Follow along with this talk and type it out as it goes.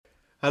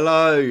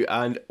Hello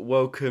and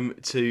welcome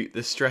to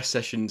the Stress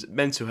Sessions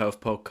Mental Health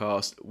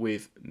Podcast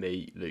with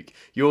me, Luke.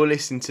 You're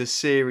listening to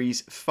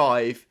Series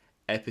 5,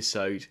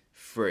 Episode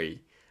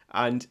 3.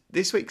 And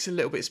this week's a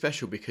little bit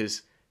special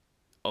because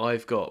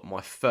I've got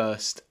my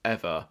first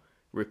ever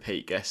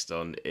repeat guest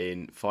on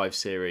in 5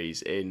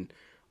 series in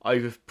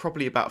over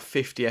probably about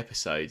 50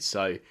 episodes.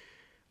 So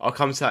I'll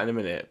come to that in a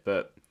minute.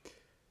 But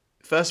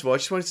first of all, I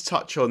just wanted to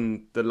touch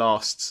on the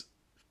last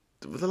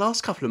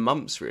couple of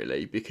months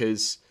really,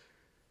 because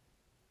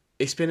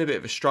it's been a bit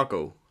of a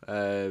struggle,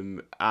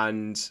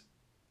 and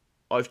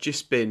I've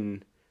just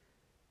been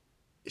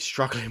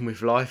struggling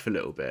with life a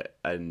little bit,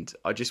 and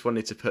I just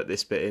wanted to put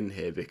this bit in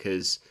here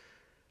because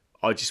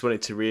I just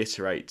wanted to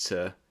reiterate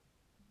to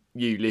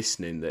you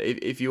listening that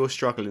if you're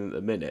struggling at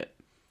the minute,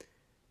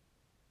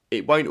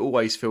 it won't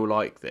always feel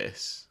like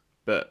this,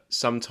 but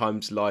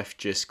sometimes life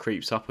just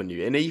creeps up on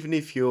you, and even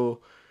if you're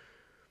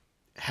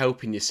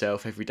helping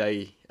yourself every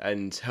day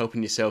and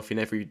helping yourself in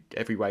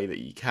every way that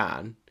you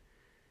can,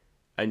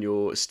 and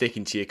you're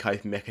sticking to your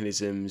coping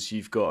mechanisms,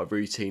 you've got a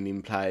routine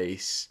in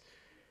place,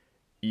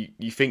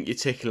 you think you're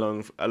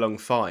ticking along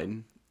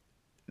fine,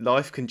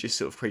 life can just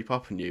sort of creep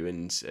up on you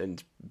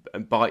and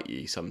bite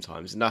you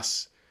sometimes, and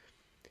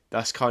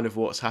that's kind of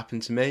what's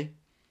happened to me.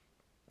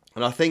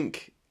 And I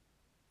think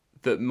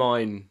that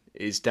mine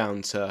is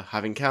down to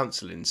having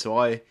counselling. So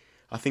I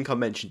think I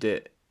mentioned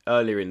it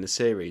earlier in the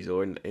series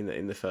or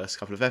in the first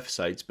couple of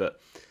episodes, but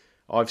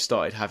I've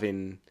started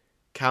having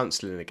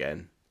counselling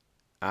again.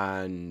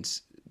 And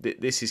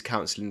this is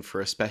counselling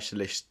for a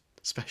specialist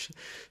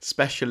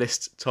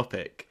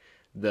topic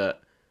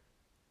that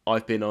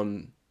I've been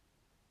on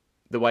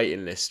the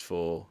waiting list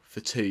for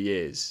 2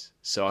 years.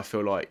 So I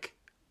feel like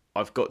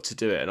I've got to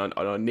do it, and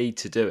I need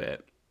to do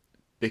it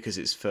because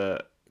it's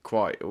for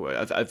quite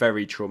a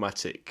very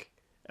traumatic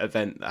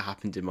event that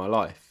happened in my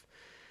life.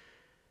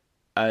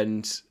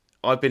 And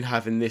I've been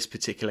having this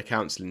particular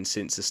counselling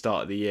since the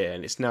start of the year,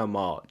 and it's now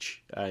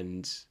March,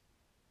 and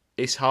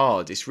it's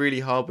hard. It's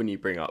really hard when you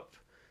bring up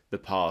the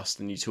past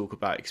and you talk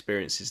about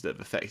experiences that have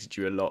affected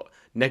you a lot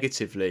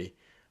negatively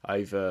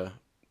over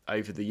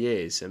the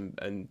years.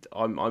 And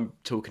I'm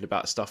talking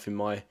about stuff in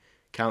my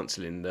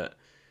counselling that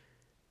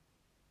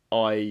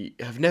I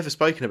have never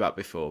spoken about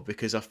before,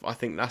 because I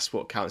think that's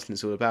what counselling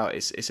is all about.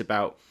 It's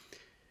about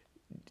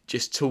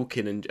just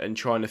talking and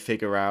trying to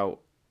figure out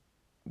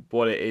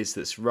what it is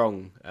that's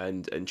wrong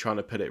and trying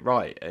to put it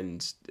right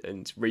and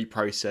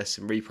reprocess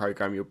and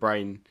reprogram your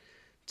brain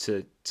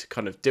to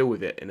kind of deal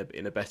with it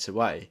in a better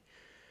way.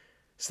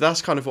 So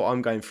that's kind of what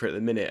I'm going through at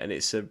the minute, and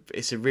it's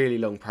a really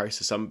long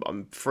process.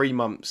 I'm 3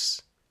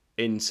 months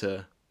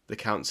into the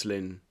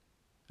counselling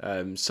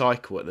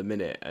cycle at the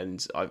minute,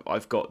 and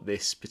I've got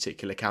this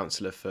particular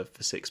counsellor for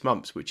 6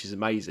 months, which is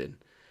amazing.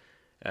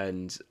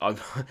 And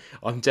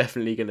I'm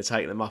definitely going to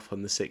take them up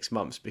on the 6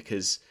 months,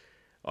 because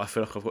I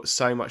feel like I've got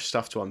so much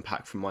stuff to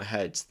unpack from my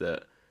head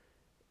that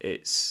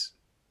it's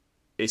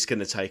going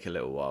to take a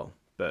little while.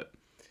 But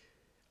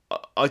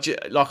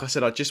like I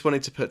said, I just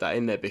wanted to put that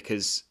in there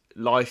because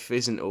life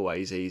isn't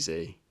always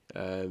easy.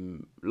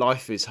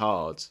 Life is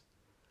hard,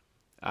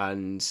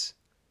 and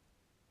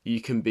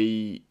you can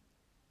be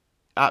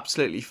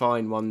absolutely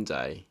fine one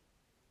day,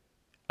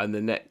 and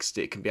the next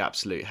it can be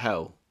absolute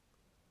hell.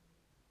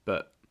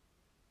 But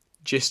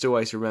just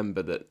always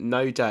remember that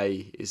no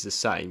day is the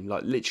same.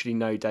 Like literally,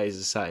 no day is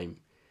the same.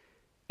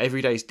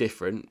 Every day is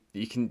different.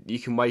 You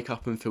can wake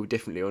up and feel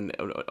differently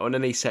on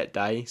any set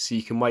day. So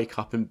you can wake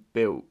up and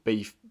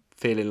be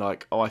feeling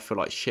like, oh, I feel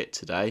like shit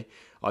today.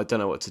 I don't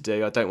know what to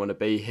do. I don't want to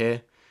be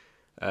here.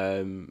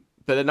 But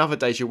then other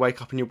days you'll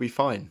wake up and you'll be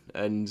fine,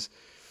 and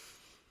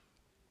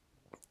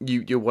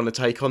you'll want to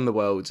take on the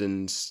world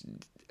and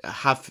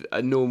have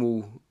a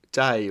normal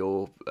day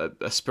or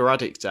a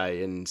sporadic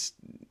day, and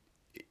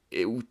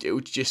it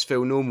will just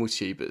feel normal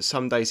to you. But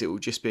some days it will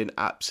just be an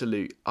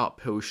absolute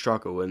uphill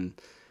struggle, and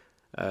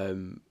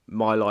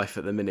my life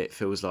at the minute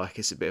feels like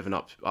it's a bit of an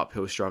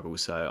uphill struggle.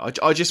 So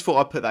I just thought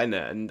I'd put that in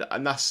there,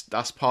 and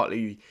that's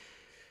partly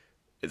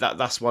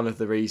that's one of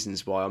the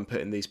reasons why I'm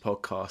putting these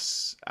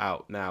podcasts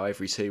out now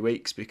every 2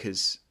 weeks,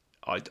 because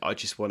I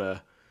just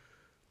want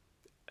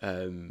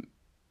to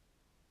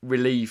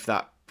relieve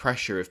that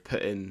pressure of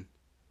putting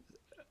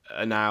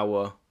an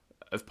hour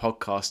of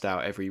podcast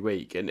out every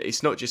week. And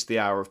it's not just the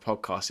hour of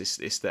podcast,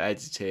 it's the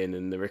editing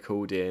and the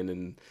recording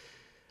and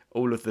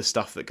all of the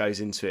stuff that goes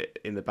into it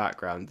in the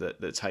background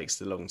that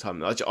takes a long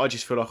time. I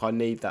just feel like I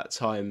need that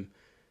time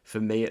for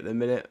me at the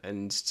minute,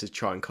 and to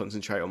try and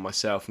concentrate on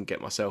myself and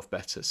get myself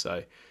better.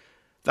 So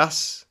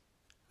that's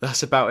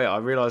about it. I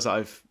realise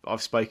that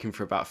I've spoken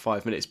for about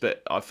 5 minutes,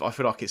 but I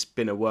feel like it's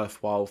been a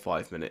worthwhile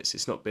 5 minutes.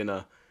 It's not been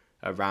a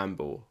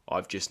ramble.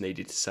 I've just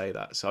needed to say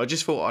that. So I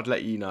just thought I'd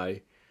let you know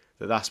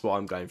that that's what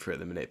I'm going through at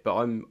the minute.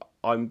 But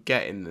I'm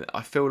getting there.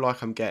 I feel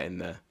like I'm getting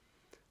there.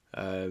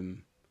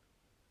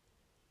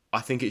 I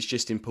think it's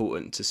just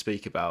important to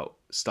speak about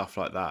stuff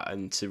like that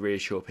and to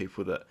reassure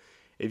people that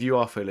if you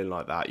are feeling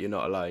like that, you're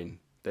not alone.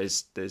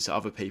 There's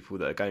other people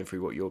that are going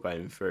through what you're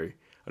going through.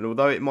 And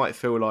although it might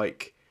feel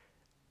like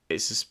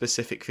it's a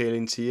specific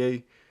feeling to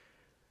you.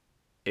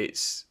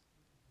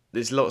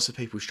 There's lots of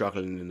people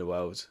struggling in the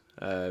world.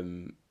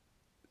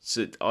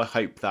 So I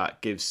hope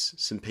that gives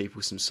some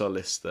people some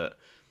solace that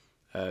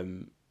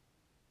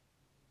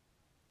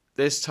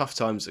there's tough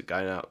times that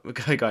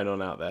going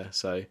on out there.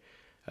 So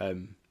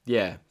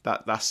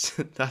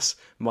that's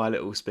my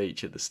little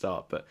speech at the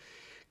start. But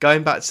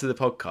going back to the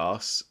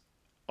podcast,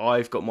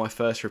 I've got my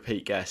first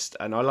repeat guest,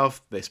 and I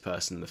loved this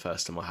person the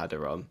first time I had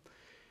her on.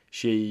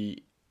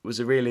 She was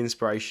a real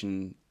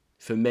inspiration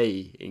for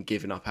me in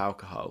giving up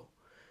alcohol,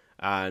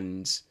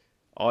 and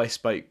I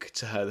spoke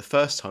to her the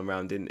first time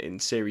round in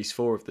series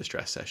 4 of the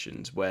stress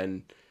sessions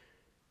when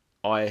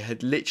I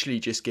had literally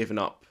just given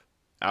up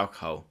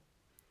alcohol.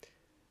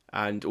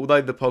 And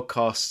although the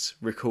podcast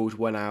record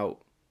went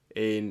out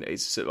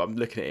I'm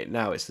looking at it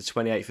now, it's the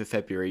 28th of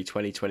February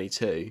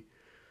 2022.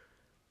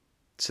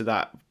 So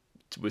that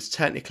was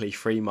technically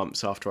 3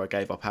 months after I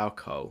gave up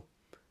alcohol.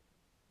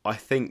 I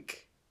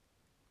think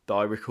that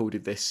I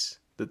recorded this,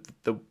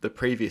 the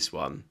previous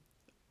one,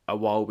 a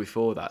while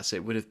before that, so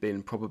it would have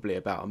been probably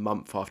about a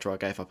month after I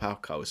gave up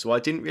alcohol. So I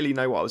didn't really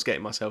know what I was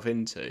getting myself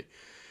into.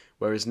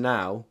 Whereas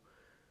now,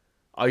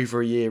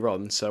 over a year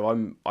on,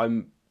 so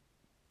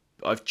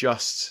I've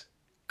just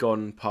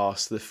gone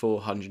past the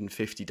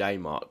 450 day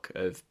mark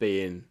of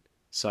being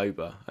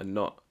sober and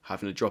not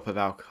having a drop of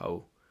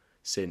alcohol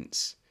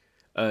since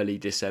early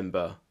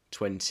December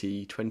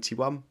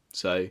 2021.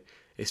 So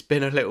it's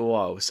been a little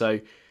while.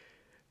 So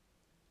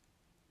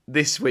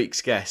this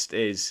week's guest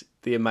is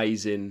the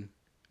amazing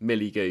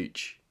Millie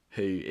Gooch,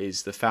 who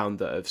is the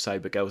founder of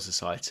Sober Girl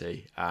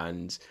Society.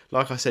 And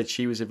like I said,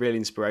 she was a real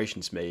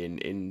inspiration to me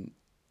in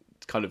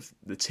kind of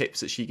the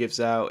tips that she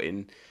gives out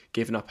in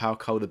giving up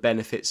alcohol, the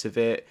benefits of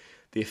it,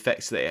 the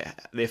effects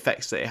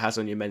that it has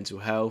on your mental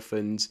health,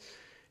 and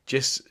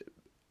just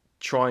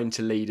trying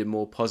to lead a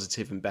more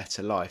positive and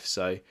better life.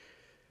 So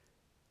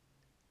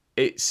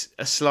it's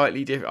a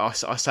slightly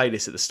different, I say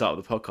this at the start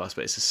of the podcast,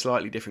 but it's a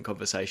slightly different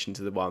conversation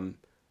to the one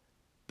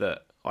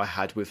that I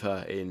had with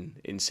her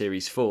in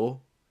series 4,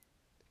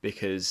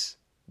 because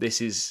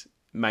this is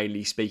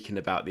mainly speaking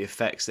about the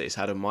effects that it's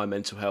had on my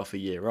mental health a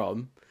year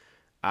on,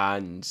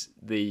 and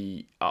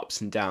the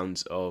ups and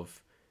downs of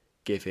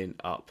giving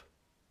up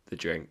the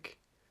drink.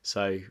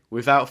 So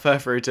without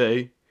further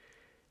ado,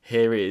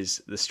 here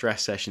is the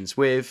stress sessions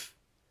with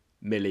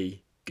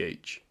Millie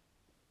Gooch.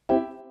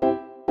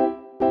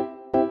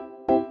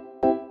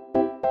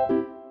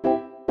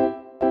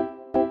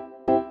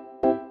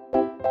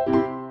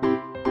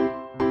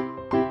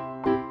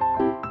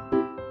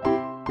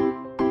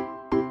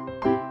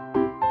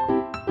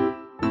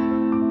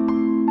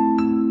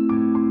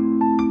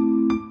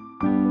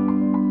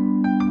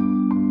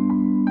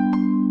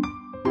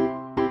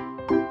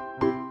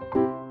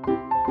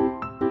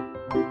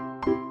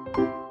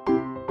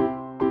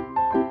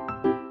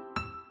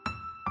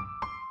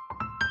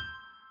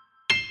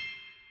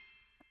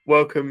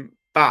 Welcome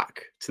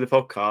back to the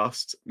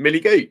podcast, Millie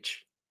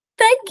Gooch.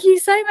 Thank you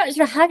so much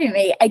for having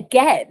me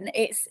again.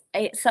 It's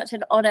such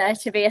an honour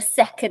to be a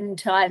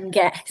second-time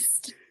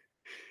guest.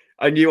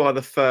 And you are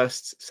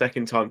the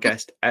second-time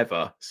guest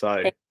ever,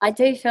 so I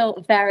do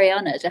feel very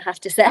honoured, I have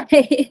to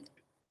say.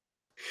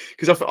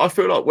 Because I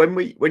feel like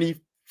when you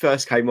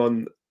first came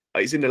on,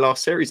 it's in the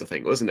last series, I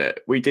think, wasn't it?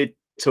 We did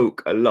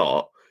talk a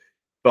lot,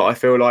 but I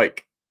feel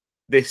like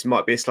this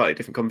might be a slightly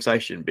different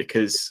conversation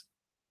because,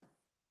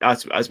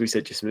 as we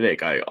said just a minute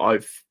ago,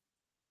 I've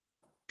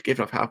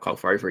given up alcohol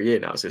for over a year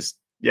now. So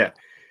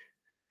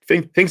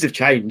things have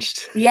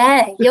changed.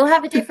 Yeah, you'll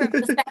have a different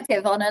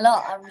perspective on a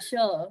lot, I'm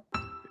sure.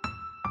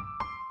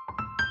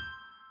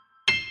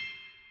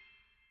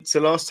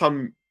 So last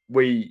time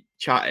we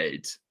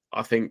chatted,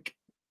 I think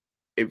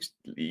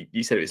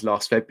you said it was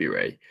last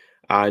February,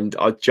 and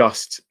I'd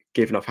just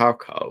given up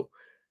alcohol.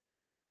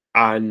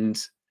 And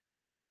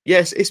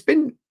yes, it's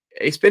been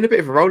a bit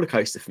of a roller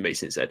coaster for me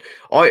since then.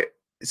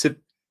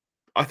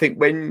 I think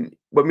when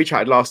we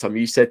chatted last time,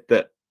 you said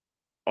that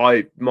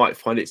I might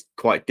find it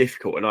quite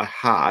difficult, and I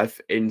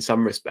have in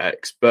some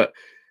respects, but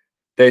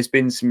there's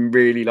been some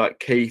really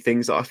key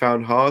things that I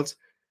found hard.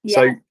 Yeah.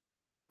 So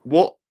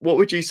what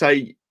would you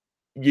say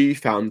you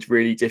found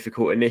really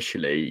difficult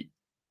initially,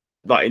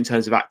 in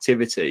terms of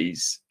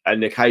activities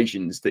and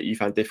occasions that you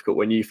found difficult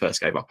when you first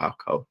gave up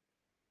alcohol?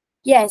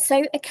 Yeah,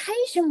 so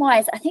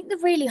occasion-wise, I think the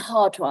really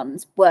hard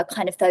ones were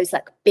kind of those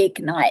big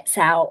nights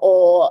out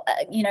or,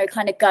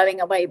 kind of going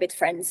away with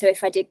friends. So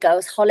if I did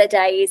girls'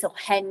 holidays or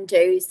hen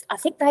do's, I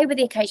think they were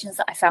the occasions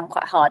that I found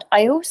quite hard.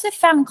 I also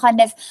found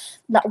kind of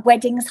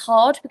weddings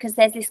hard because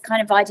there's this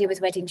kind of idea with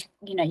weddings,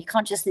 you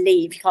can't just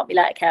leave. You can't be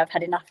like, okay, I've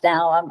had enough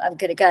now. I'm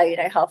going to go,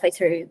 halfway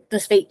through the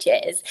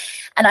speeches.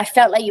 And I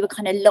felt like you were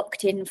kind of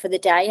locked in for the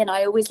day. And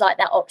I always like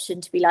that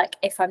option to be like,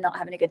 if I'm not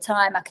having a good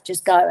time, I could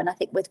just go. And I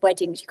think with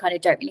weddings, you kind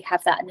of don't really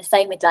have that. And the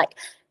same with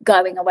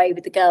going away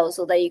with the girls,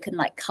 although you can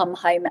come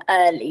home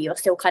early, you're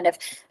still kind of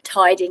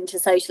tied into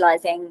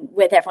socializing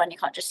with everyone. You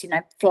can't just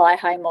fly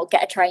home or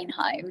get a train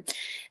home.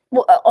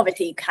 well,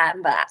 obviously you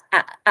can, but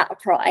at a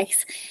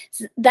price.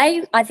 So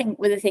they, I think,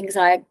 were the things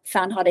I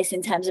found hardest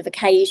in terms of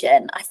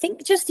occasion. I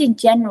think just in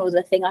general,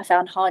 the thing I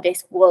found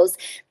hardest was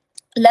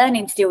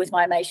learning to deal with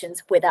my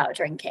emotions without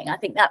drinking. I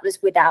think that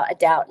was without a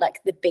doubt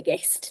like the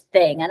biggest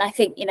thing. And I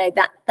think, you know,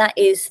 that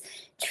is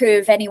true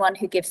of anyone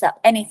who gives up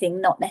anything,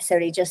 not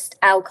necessarily just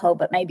alcohol,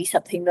 but maybe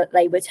something that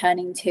they were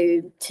turning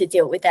to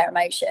deal with their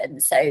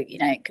emotions. So, you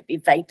know, it could be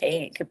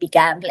vaping, it could be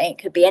gambling, it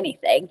could be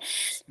anything.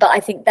 But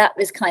I think that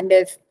was kind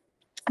of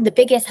the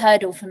biggest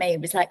hurdle for me.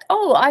 Was like,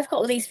 oh, I've got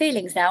all these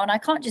feelings now and I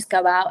can't just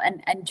go out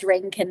and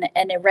drink and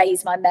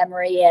erase my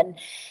memory. And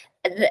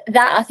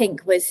that I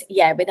think was,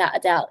 yeah, without a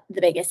doubt, the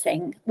biggest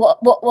thing. What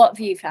have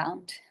you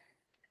found?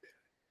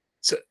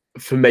 So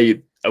for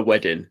me, a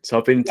wedding. So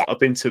I've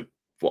been to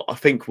what I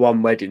think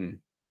one wedding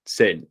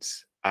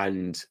since,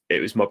 and it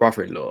was my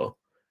brother-in-law,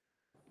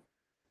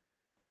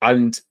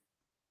 and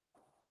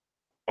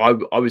I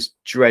was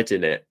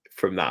dreading it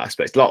from that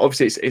aspect. Like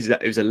obviously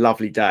it was a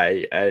lovely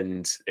day,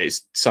 and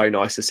it's so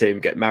nice to see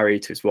him get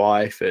married to his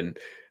wife, and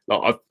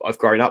like I've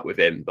grown up with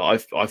him,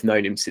 but I've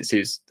known him since he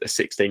was a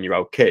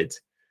 16-year-old kid.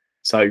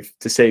 So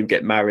to see him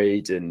get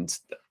married and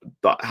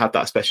have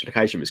that special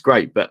occasion was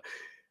great. But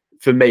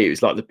for me, it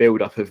was like the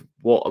build up of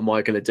what am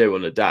I going to do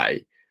on a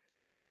day?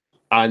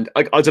 And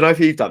I don't know if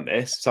you've done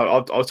this, so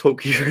I'll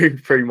talk you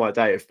through my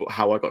day of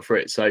how I got through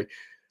it. So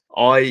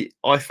I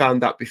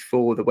found that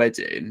before the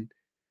wedding,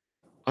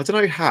 I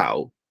don't know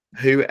how,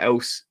 who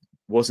else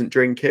wasn't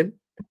drinking.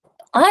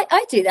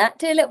 I do that,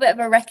 do a little bit of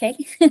a recce.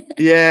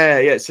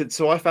 Yeah.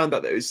 So I found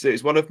out that it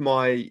was one of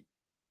my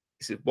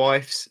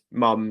wife's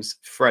mum's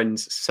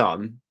friend's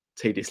son,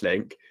 tedious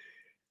link.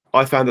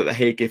 I found out that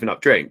he had given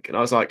up drink, and I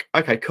was like,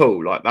 okay,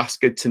 cool. Like that's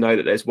good to know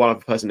that there's one other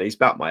person who's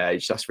about my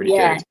age. That's really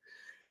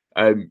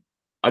good.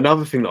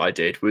 Another thing that I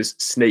did was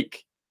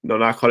sneak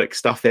non-alcoholic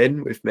stuff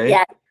in with me.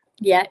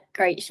 Yeah,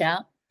 great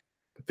shout.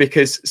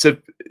 Because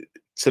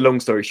so long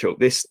story short,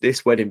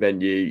 this wedding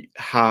venue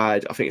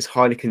had, I think it's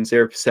Heineken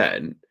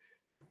 0%,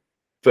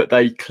 but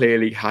they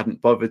clearly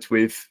hadn't bothered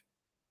with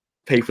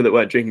people that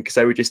weren't drinking because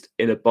they were just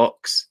in a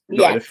box,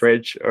 not in a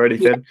fridge or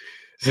anything.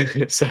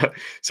 So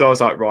I was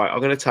like, right, I'm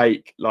going to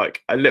take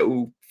like a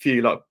little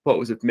few like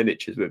bottles of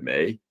miniatures with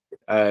me,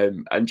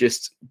 and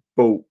just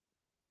bought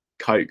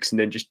Cokes and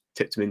then just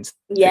tipped them into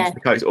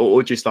the Cokes,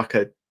 or just like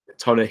a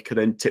tonic and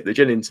then tip the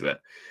gin into it.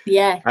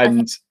 Yeah,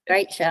 and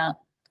great shout.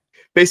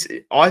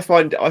 Basically, I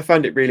found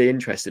it really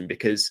interesting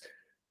because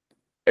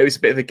it was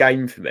a bit of a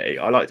game for me.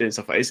 I like doing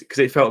stuff like this because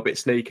it felt a bit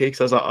sneaky. Because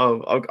I was like,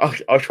 oh,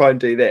 I'll try and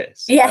do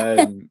this.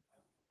 Yeah.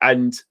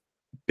 And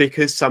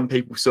because some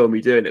people saw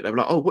me doing it, they were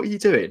like, oh, what are you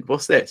doing?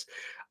 What's this?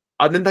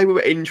 And then they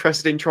were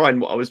interested in trying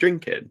what I was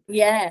drinking.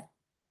 Yeah.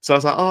 So I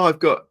was like, oh, I've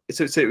got.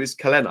 So it was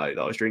Kaleno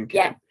that I was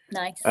drinking. Yeah,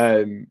 nice.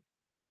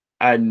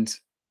 And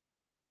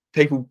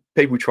people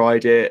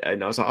tried it,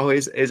 and I was like, oh,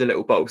 here's a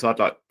little bottle. So I'd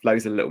like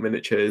loads of little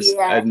miniatures,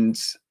 and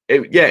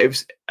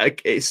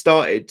it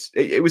started.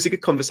 It was a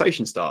good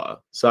conversation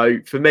starter. So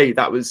for me,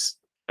 that was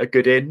a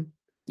good in.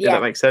 If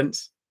that makes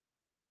sense.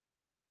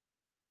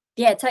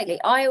 Yeah, totally.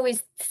 I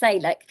always say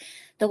like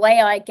the way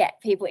I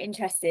get people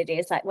interested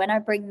is like when I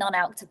bring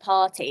non-alc to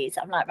parties,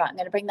 I'm like, right, I'm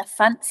going to bring the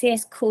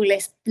fanciest,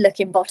 coolest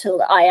looking bottle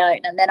that I own.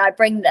 And then I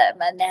bring them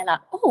and they're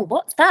like, oh,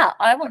 what's that?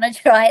 I want to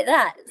try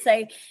that.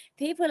 So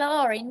people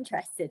are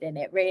interested in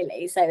it,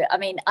 really. So, I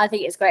mean, I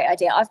think it's a great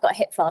idea. I've got a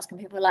hip flask and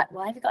people are like,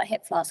 why have you got a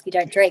hip flask? You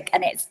don't drink.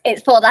 And it's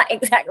for that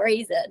exact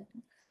reason.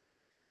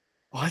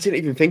 Oh, I didn't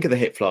even think of the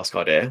hip flask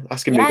idea.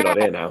 That's going to be a good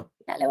idea now.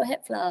 That little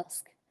hip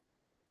flask.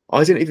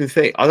 I didn't even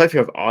think. I don't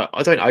think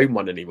I don't own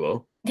one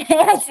anymore.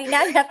 Yeah, see,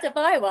 now you have to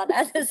buy one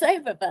as a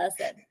sober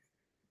person.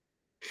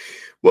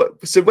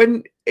 What? So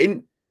when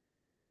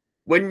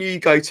you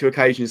go to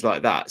occasions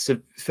like that, so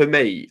for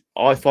me,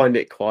 I find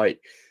it quite.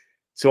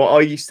 So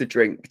I used to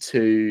drink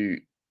to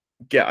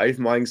get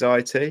over my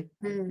anxiety,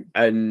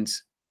 and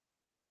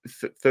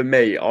for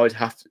me, I'd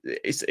have to.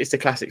 It's a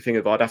classic thing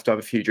of I'd have to have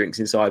a few drinks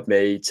inside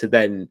me to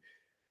then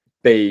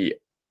be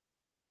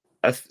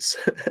a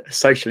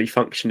socially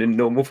functioning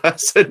normal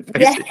person,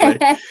 basically.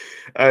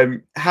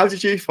 How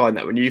did you find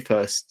that when you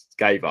first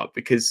gave up?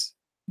 Because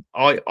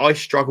I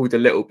struggled a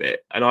little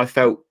bit and I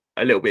felt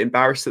a little bit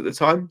embarrassed at the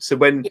time. So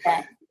when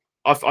I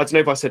don't know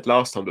if I said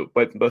last time, but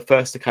when my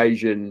first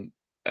occasion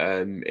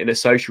in a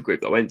social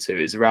group that I went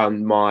to is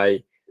around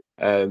my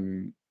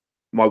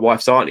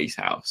wife's auntie's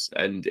house,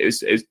 and it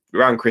was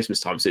around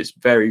Christmas time, so it's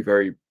very,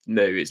 very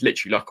new. It's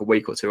literally like a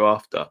week or two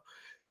after,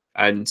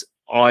 and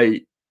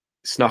I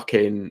snuck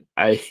in.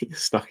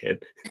 It's like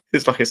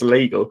it's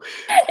illegal.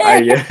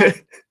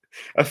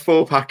 A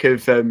 4-pack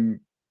of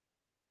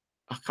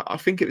I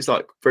think it was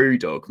like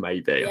Brewdog,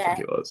 maybe. I think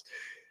it was,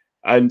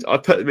 and I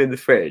put them in the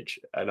fridge,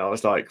 and I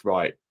was like,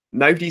 right,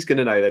 nobody's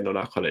gonna know they're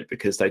non-alcoholic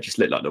because they just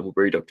look like normal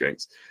Brewdog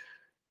drinks.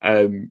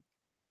 And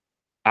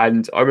I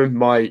remember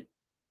my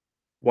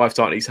wife's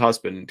auntie's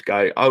husband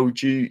go, oh,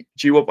 do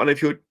you want one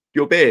of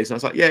your beers? And I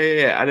was like,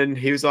 yeah. And then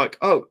he was like,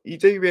 oh, you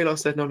do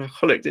realise they're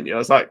non-alcoholic, didn't you? I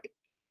was like,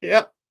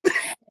 yeah.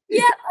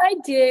 Yeah, I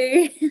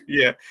do.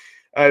 Yeah.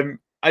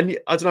 and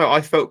I don't know,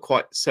 I felt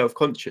quite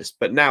self-conscious,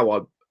 but now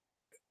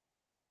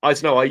I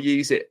don't know, I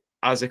use it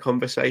as a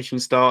conversation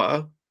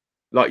starter.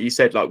 Like you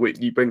said, like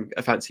you bring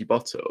a fancy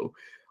bottle,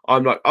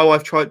 I'm like, oh,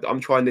 I'm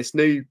trying this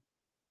new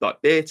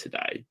like beer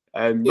today.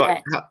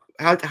 Like Yeah.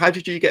 how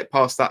did you get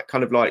past that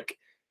kind of like,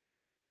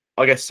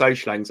 I guess,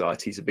 social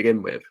anxiety to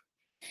begin with?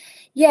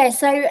 Yeah,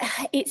 so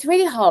it's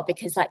really hard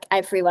because like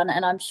everyone,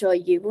 and I'm sure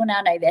you will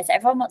now know this,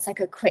 everyone wants like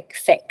a quick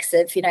fix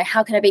of, you know,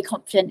 how can I be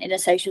confident in a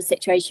social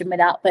situation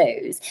without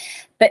booze?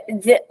 But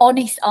the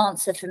honest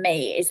answer for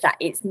me is that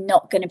it's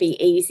not going to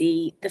be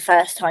easy the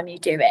first time you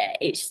do it.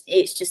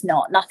 It's just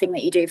not. Nothing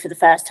that you do for the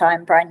first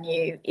time brand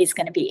new is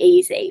going to be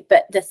easy.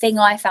 But the thing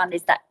I found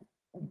is that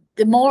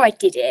the more I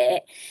did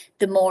it,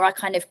 the more I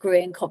kind of grew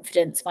in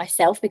confidence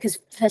myself, because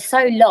for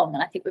so long,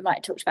 and I think we might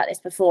have talked about this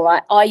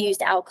before, I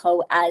used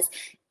alcohol as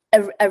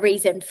a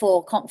reason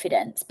for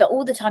confidence, but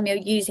all the time you're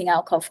using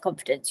alcohol for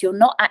confidence, you're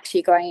not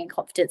actually growing in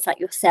confidence like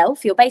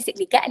yourself. You're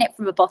basically getting it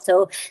from a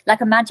bottle like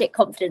a magic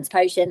confidence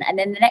potion, and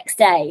then the next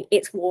day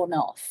it's worn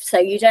off, so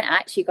you don't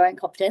actually grow in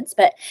confidence.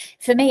 But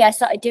for me, I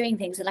started doing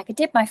things, and like I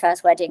did my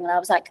first wedding and I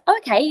was like,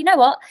 okay, you know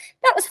what,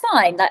 that was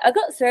fine, like I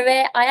got through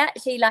it. I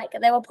actually, like,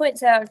 there were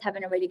points where I was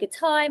having a really good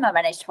time, I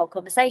managed to hold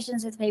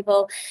conversations with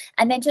people,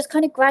 and then just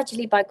kind of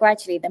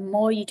gradually the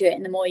more you do it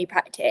and the more you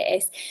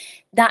practice,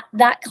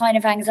 that kind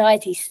of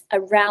anxiety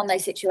around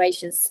those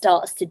situations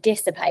starts to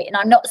dissipate. And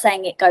I'm not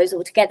saying it goes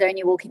all together and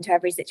you walk into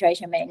every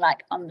situation being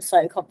like, I'm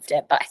so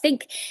confident, but I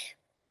think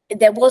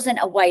there wasn't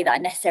a way that I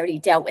necessarily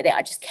dealt with it.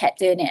 I just kept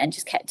doing it and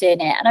just kept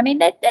doing it. And I mean,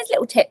 there's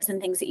little tips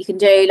and things that you can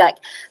do, like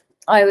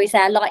I always say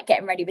I like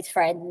getting ready with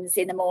friends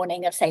in the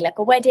morning of, say, like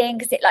a wedding,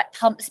 because it like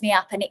pumps me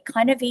up and it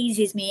kind of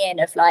eases me in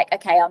of like,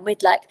 okay, I'm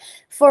with like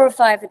 4 or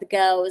 5 of the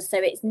girls, so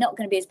it's not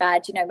going to be as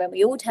bad, you know, when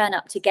we all turn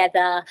up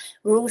together,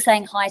 we're all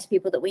saying hi to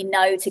people that we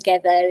know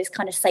together. It's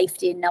kind of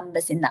safety in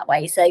numbers in that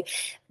way. So,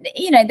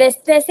 you know,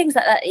 there's things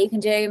like that you can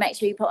do. Make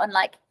sure you put on,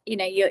 like, you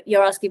know,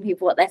 you're asking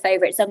people what their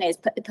favorite song is,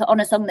 put on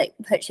a song that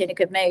puts you in a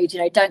good mood.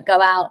 You know, don't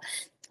go out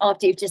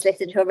after you've just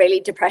listened to a really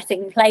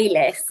depressing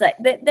playlist. Like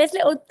there's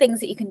little things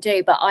that you can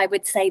do, but I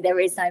would say there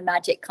is no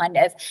magic kind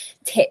of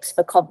tips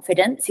for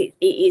confidence. It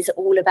is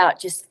all about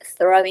just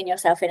throwing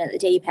yourself in at the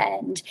deep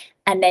end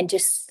and then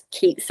just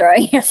keep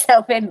throwing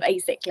yourself in,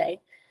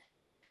 basically.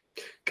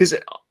 Because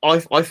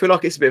I feel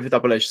like it's a bit of a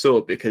double-edged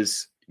sword,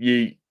 because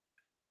you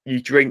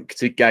drink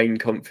to gain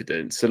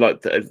confidence. So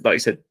like you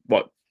said,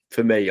 what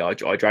for me, I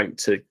drank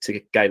to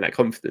gain that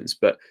confidence,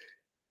 but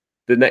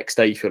the next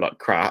day you feel like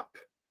crap,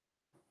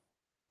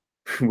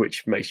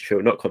 which makes you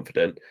feel not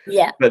confident.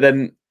 Yeah. But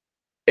then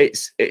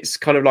it's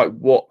kind of like,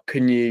 what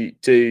can you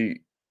do,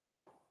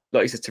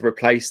 like you said, to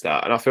replace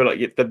that? And I feel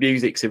like the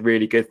music's a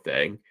really good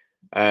thing.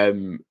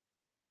 And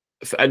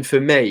for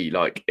me,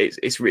 like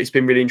it's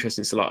been really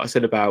interesting. So like I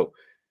said about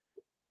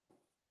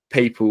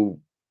people,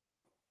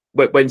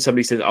 when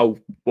somebody says, oh,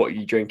 what are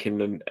you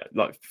drinking? And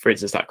like, for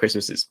instance, at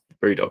Christmas it's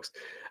Brewdogs,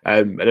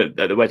 and at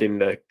the wedding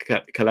the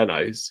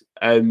Calenos,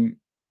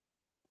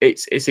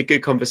 it's a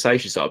good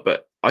conversation starter.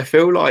 But I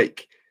feel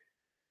like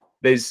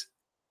there's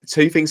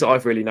 2 things that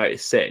I've really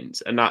noticed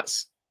since, and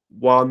that's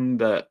one,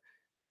 that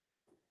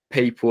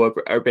people are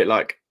a bit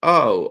like,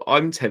 oh,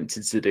 I'm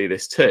tempted to do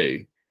this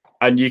too.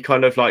 And you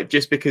kind of like,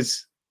 just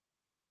because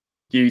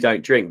you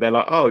don't drink, they're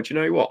like, oh, do you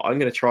know what, I'm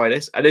going to try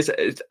this. And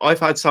I've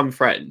had some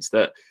friends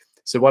that,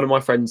 so one of my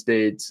friends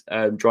did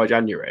dry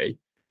January,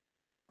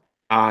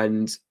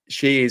 and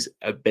she is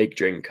a big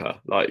drinker,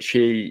 like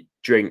she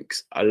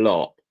drinks a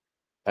lot,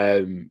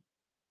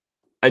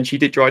 and she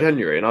did dry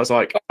January, and I was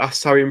like, that's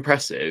so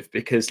impressive,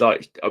 because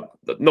like,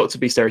 not to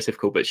be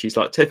stereotypical, but she's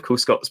like typical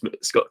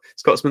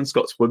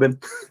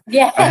Scotswoman.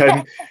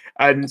 Yeah.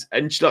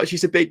 And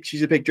she's a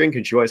big drinker,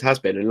 and she always has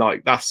been. And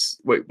like, that's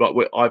like,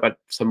 I've had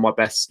some of my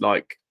best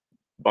like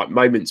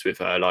moments with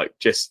her, like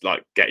just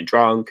like getting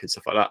drunk and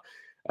stuff like that.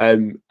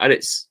 And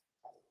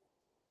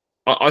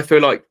I feel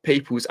like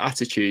people's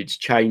attitudes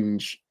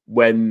change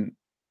when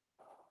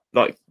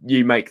like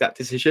you make that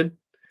decision.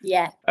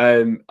 Yeah.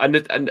 And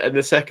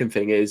the second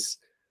thing is,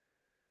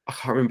 I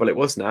can't remember what it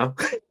was now.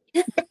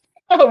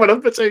 I went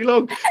on for too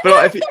long.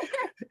 But like,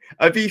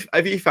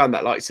 have you found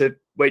that, like, so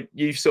when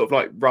you've sort of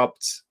like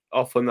rubbed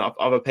off on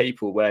other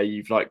people, where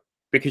you've like,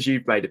 because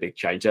you've made a big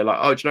change, they're like,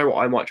 oh, do you know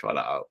what, I might try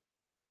that out?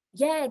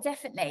 Yeah,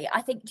 definitely.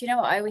 I think, do you know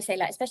what I always say?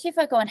 Like, especially if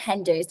I go on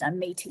hen dos and I'm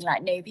meeting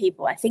like new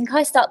people, I think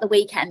I start the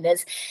weekend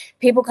as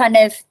people kind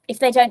of, if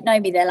they don't know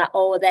me, they're like,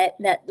 oh, they're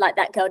like,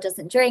 that girl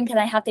doesn't drink. And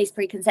they have these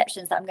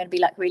preconceptions that I'm going to be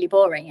like really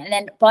boring. And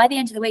then by the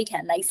end of the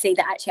weekend, they see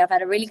that actually I've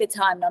had a really good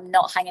time and I'm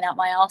not hanging out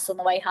my ass on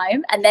the way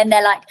home. And then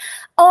they're like,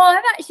 oh,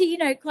 I'm actually, you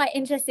know, quite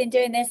interested in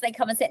doing this. They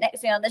come and sit next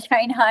to me on the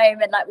train home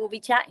and like will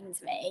be chatting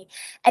to me.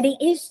 And it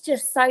is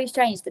just so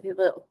strange that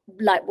people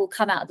like will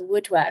come out of the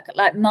woodwork.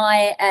 Like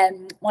my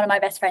one of my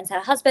best friends, her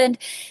husband,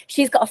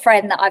 she's got a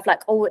friend that I've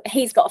like,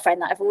 he's got a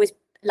friend that I've always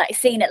like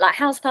seen at like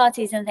house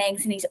parties and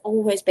things, and he's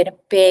always been a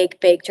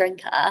big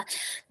drinker.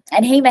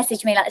 And he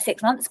messaged me like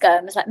 6 months ago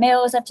and was like,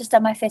 Mills, I've just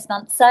done my 5th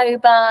month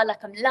sober,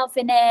 like I'm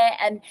loving it.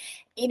 And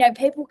you know,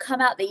 people come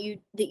out that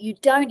you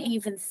don't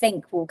even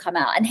think will come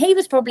out. And he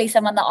was probably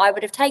someone that I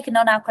would have taken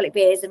non-alcoholic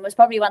beers and was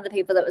probably one of the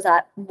people that was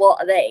like,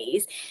 what are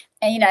these?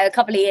 And you know, a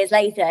couple of years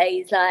later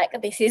he's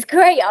like, this is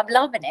great, I'm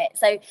loving it.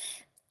 So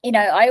you know,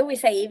 I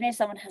always say, even if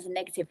someone has a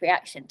negative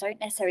reaction,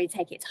 don't necessarily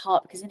take it to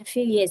heart, because in a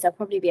few years they'll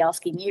probably be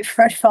asking you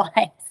for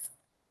advice.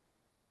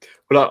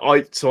 Well,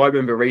 I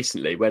remember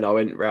recently when I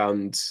went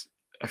round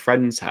a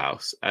friend's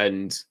house,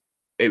 and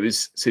it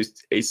was, so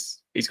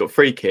he's got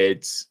 3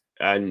 kids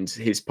and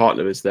his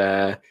partner was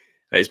there,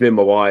 and it's me and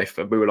my wife,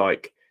 and we were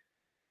like,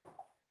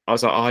 I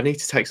was like, oh, I need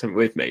to take something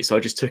with me, so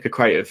I just took a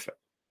crate of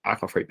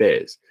alcohol-free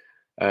beers.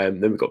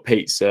 Then we got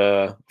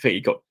pizza. I think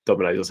he got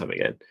Domino's or something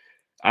again,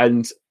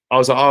 and I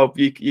was like, oh,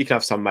 you can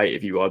have some, mate,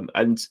 if you want.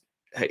 And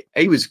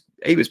he was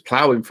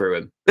ploughing through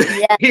them.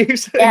 Yeah. He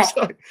was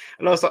like,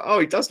 and I was like,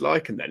 oh, he does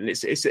like them then. And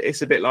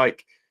it's a bit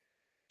like,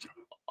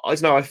 I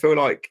don't know, I feel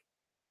like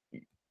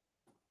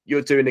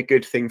you're doing a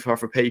good thing for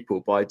other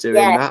people by doing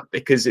that,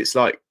 because it's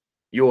like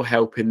you're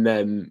helping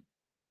them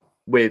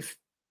with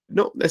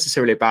not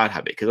necessarily a bad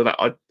habit,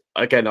 because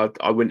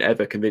I wouldn't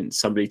ever convince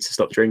somebody to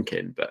stop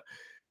drinking, but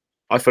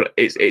I feel like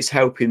it's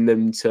helping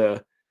them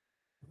to,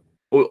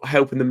 or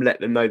helping them, let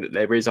them know that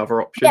there is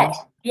other options.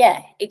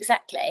 Yeah,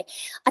 exactly.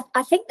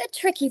 I think the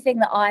tricky thing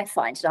that I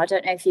find, and I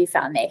don't know if you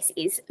found this,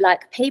 is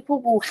like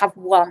people will have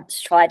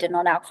once tried a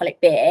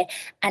non-alcoholic beer,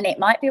 and it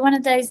might be one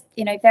of those,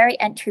 you know, very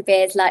entry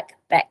beers like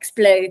Beck's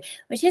Blue,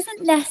 which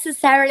isn't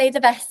necessarily the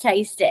best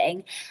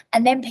tasting,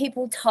 and then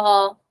people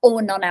tar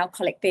all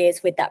non-alcoholic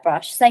beers with that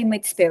brush. Same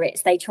with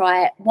spirits. They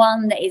try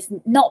one that is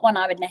not one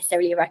I would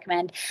necessarily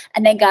recommend,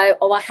 and then go,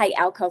 oh, I hate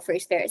alcohol-free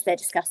spirits, they're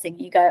disgusting.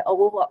 You go, oh,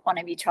 well, what one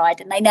have you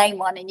tried? And they name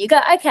one, and you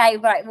go, okay,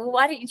 right, well,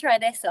 why don't you try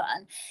this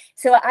one?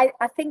 So I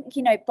think,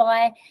 you know,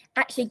 by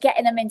actually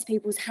getting them into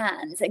people's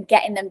hands and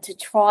getting them to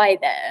try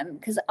them,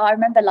 because I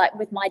remember, like,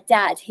 with my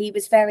dad, he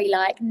was very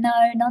like, no,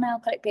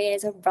 non-alcoholic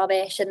beers are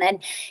rubbish. And then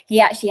he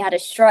actually had a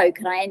stroke,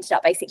 and I ended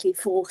up basically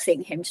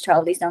forcing him to try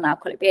all these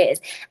non-alcoholic beers.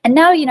 And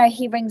now, you know,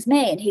 he rings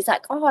me and he's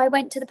like, oh, I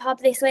went to the pub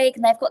this week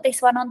and they've got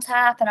this one on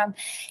tap. And I'm,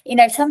 you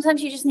know,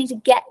 sometimes you just need to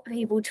get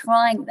people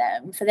trying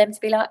them for them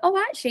to be like, oh,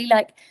 actually,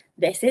 like,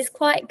 this is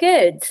quite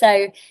good.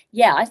 So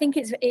yeah, I think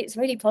it's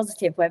really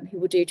positive when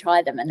people do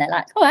try them and they're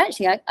like, oh,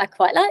 actually, I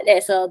quite like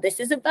this, or this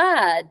isn't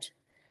bad.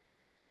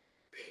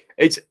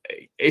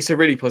 It's a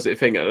really positive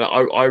thing. And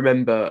I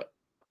remember,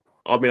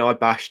 I mean, I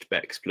bashed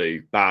Beck's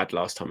Blue bad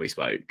last time we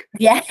spoke.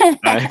 Yeah.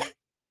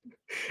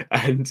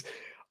 And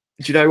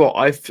do you know what?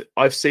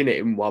 I've seen it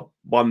in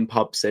one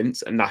pub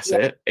since, and that's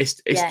it.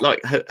 It's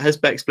like, has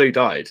Beck's Blue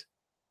died?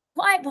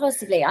 Quite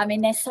possibly. I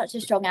mean, there's such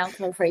a strong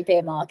alcohol-free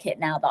beer market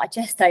now that I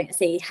just don't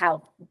see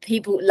how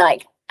people,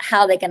 like,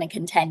 how they're going to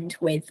contend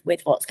with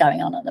what's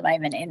going on at the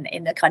moment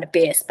in the kind of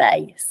beer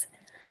space.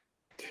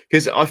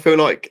 Because I feel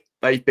like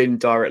they've been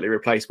directly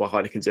replaced by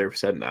Heineken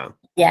 0% now.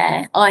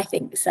 Yeah, I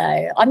think so.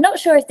 I'm not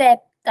sure if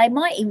they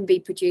might even be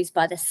produced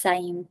by the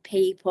same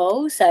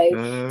people. So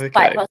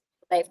quite possible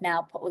they've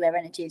now put all their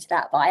energy into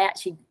that. But I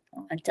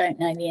don't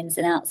know the ins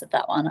and outs of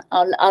that one.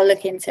 I'll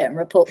look into it and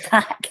report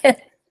back.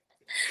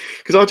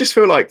 Because I just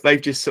feel like they've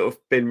just sort of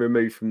been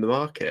removed from the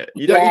market.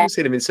 You don't even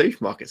see them in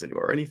supermarkets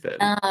anymore or anything.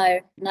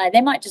 No,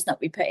 they might just not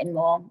be putting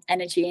more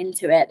energy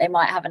into it. They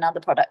might have another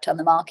product on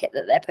the market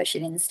that they're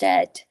pushing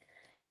instead.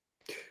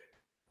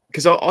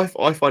 Because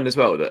I find as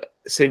well that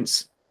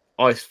since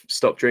I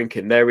stopped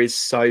drinking, there is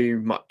so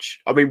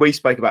much. I mean, we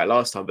spoke about it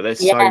last time, but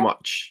there's so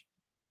much,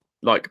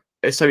 like,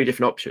 there's so many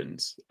different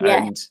options.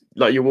 And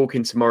like, you walk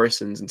into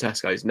Morrison's and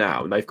Tesco's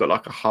now, and they've got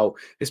like a whole,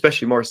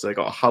 especially Morrison's, they've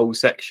got a whole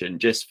section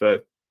just for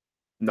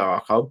no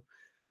alcohol.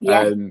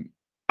 And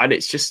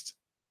it's just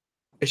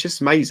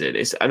amazing.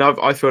 And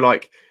I feel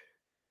like,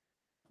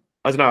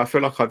 I don't know, I feel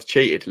like I've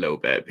cheated a little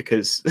bit,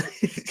 because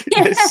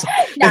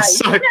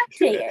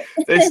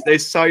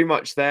there's so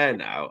much there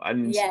now.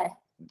 And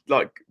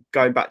like,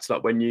 going back to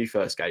like when you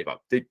first gave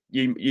up,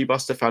 you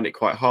must have found it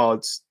quite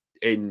hard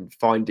in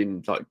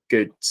finding like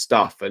good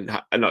stuff and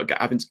like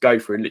having to go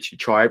through and literally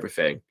try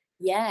everything.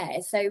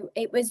 So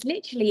it was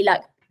literally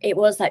like, it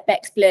was like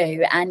Beck's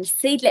Blue, and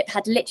Seedlip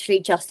had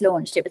literally just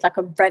launched. It was like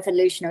a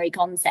revolutionary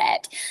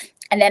concept.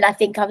 And then I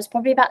think I was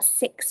probably about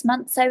 6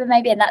 months sober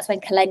maybe, and that's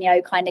when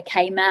Colenio kind of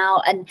came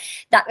out, and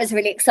that was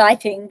really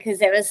exciting because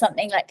there was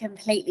something like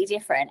completely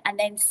different. And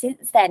then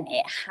since then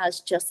it has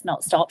just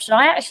not stopped. And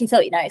I actually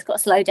thought, you know, it's got to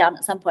slow down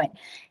at some point.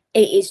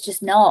 It is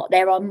just not.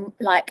 They're on,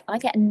 like, I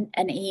get an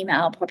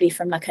email probably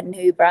from like a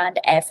new brand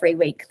every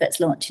week that's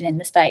launching in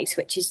the space,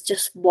 which is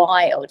just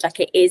wild. Like,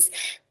 it is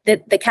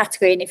the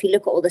category, and if you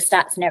look at all the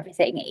stats and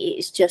everything, it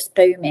is just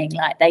booming.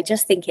 Like, they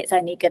just think it's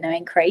only going to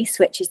increase,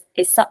 which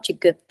is such a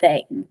good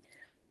thing.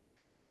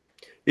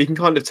 You can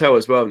kind of tell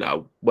as well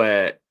now,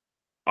 where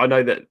I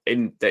know that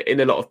in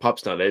a lot of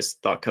pubs now, there's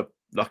like a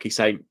Lucky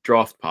Saint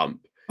draft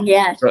pump.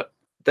 Yeah. But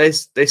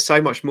there's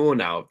so much more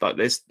now. Like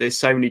there's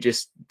so many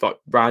just like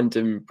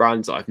random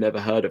brands that I've never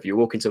heard of. You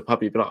walk into a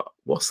pub, you'd be like,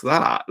 what's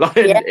that? Like,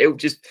 Yeah.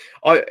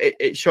 and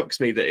it shocks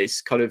me that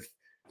it's kind of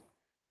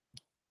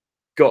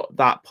got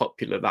that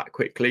popular that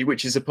quickly,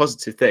 which is a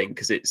positive thing,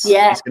 because it's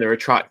going to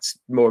attract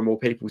more and more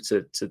people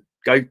to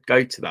go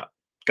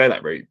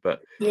that route.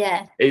 But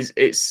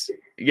it's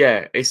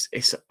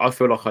I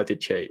feel like I did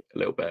cheat a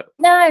little bit.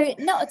 No,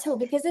 not at all,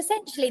 because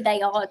essentially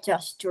they are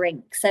just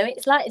drinks. So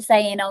it's like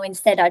saying, oh,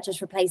 instead I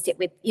just replaced it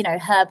with, you know,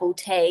 herbal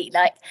tea.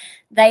 Like,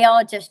 they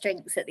are just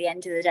drinks at the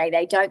end of the day.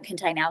 They don't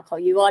contain alcohol.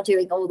 You are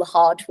doing all the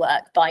hard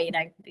work by, you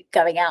know,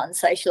 going out and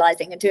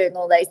socializing and doing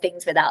all those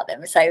things without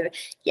them. So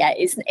yeah,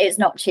 it's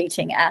not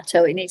cheating at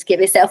all. You need to give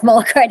yourself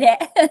more credit.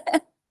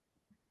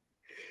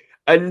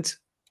 And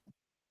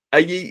do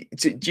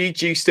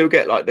you still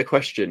get like the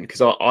question?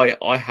 Because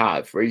I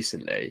have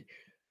recently.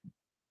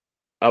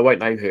 I won't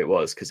name who it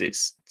was because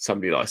it's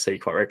somebody that I see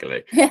quite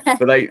regularly.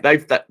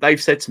 But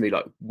they've said to me,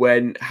 like,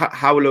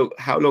 how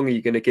long are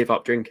you going to give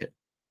up drinking?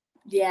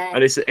 Yeah.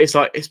 And it's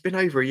like, it's been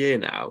over a year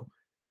now.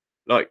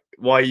 Like,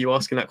 why are you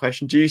asking that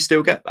question? Do you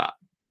still get that?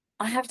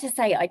 I have to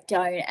say I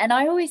don't. And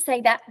I always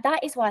say that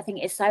is why I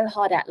think it's so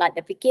hard at like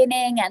the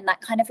beginning and that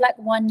kind of like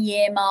 1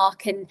 year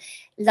mark. And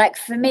like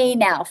for me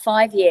now,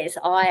 5 years,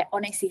 I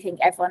honestly think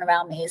everyone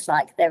around me is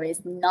like, there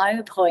is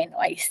no point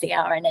wasting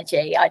our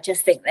energy. I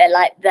just think they're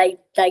like, they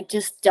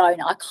just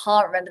don't. I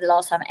can't remember the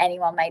last time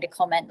anyone made a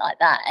comment like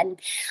that. And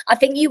I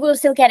think you will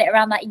still get it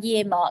around that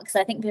year mark.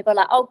 So I think people are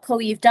like, oh,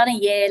 cool, you've done a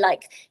year,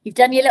 like you've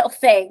done your little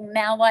thing.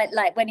 Now,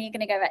 like, when are you going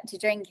to go back to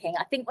drinking?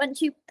 I think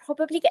once you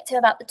probably get to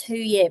about the 2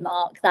 year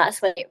mark,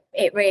 that's when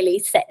it really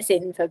sets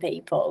in for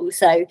people.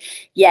 So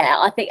yeah,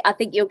 I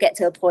think you'll get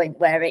to a point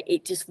where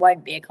it just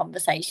won't be a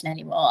conversation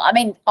anymore. I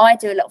mean, I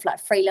do a lot of like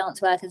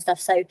freelance work and stuff,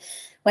 so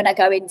when I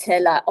go into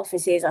like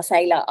offices, I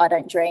say like I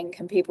don't drink,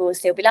 and people will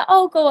still be like,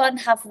 oh, go on,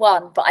 have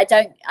one. But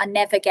I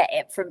never get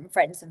it from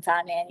friends and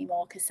family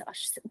anymore, because I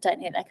just don't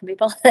think they can be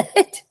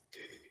bothered.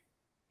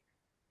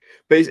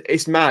 But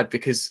it's mad,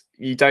 because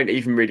you don't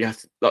even really have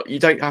to, like, you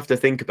don't have to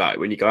think about it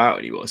when you go out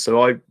anymore.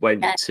 So I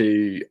went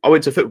to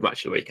a football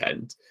match the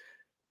weekend,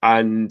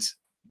 and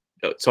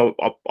so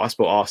I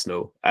support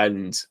Arsenal,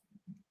 and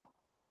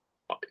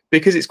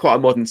because it's quite a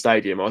modern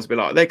stadium, I was a bit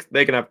like,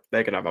 they're gonna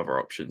have other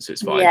options, so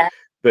it's fine. Yeah.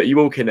 But you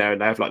walk in there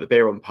and they have like the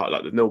beer on pump,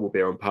 like the normal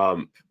beer on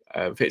pump.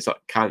 I think it's like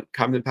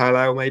Camden Pale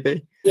Ale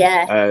maybe.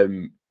 Yeah.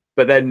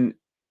 But then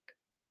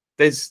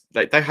there's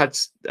like they had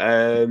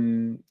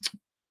but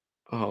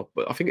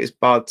I think it's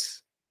Bud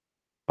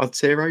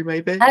Zero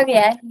maybe. Oh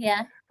yeah,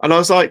 yeah. And I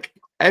was like,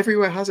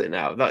 everywhere has it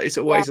now. That it's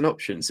always an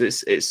option. So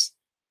it's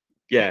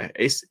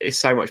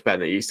so much better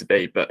than it used to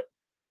be. But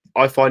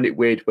I find it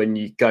weird when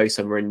you go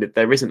somewhere and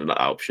there isn't that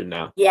option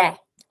now. Yeah.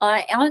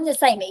 I'm the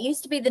same. It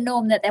used to be the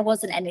norm that there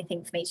wasn't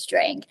anything for me to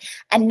drink.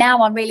 And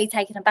now I'm really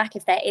taken aback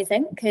if there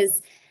isn't,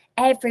 because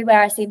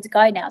everywhere I seem to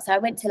go now. So I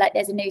went to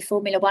there's a new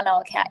Formula One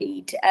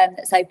arcade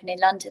that's open in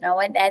London. I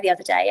went there the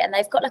other day, and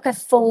they've got like a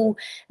full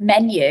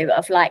menu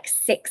of like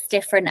 6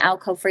 different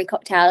alcohol-free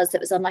cocktails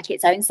that was on like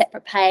its own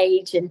separate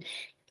page. And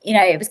you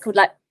know, it was called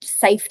like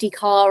Safety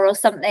Car or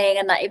something,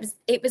 and like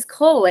it was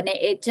cool. And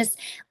it just,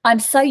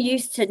 I'm so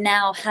used to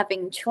now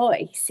having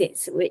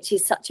choice, which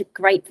is such a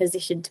great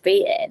position to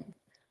be in.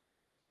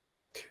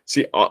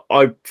 See,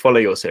 I follow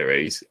your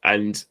series,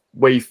 and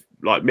we've,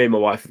 like, me and my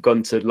wife have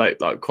gone to like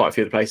quite a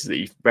few of the places that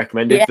you've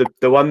recommended. Yeah.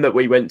 The one that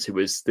we went to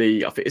was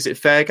I think, is it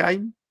Fair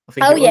Game? I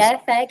think. Oh yeah,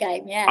 Fair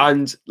Game, yeah.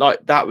 And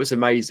like that was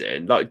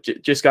amazing. Like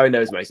just going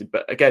there was amazing.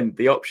 But again,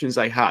 the options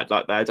they had,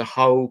 like they had a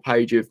whole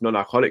page of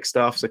non-alcoholic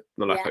stuff, so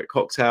non-alcoholic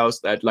cocktails.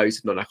 They had loads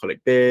of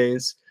non-alcoholic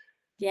beers.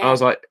 Yeah. And I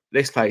was like,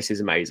 this place is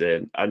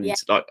amazing, and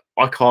like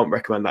I can't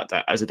recommend that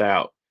day as a day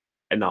out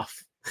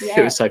enough.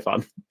 Yeah. It was so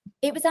fun.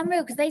 It was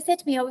unreal, because they said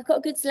to me, oh, we've got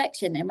a good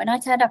selection. And when I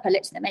turned up, I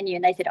looked at the menu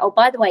and they said, oh,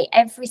 by the way,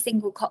 every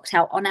single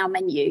cocktail on our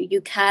menu, you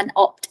can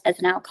opt as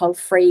an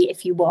alcohol-free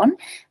if you want.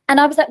 And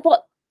I was like,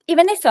 what?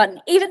 Even this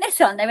one? Even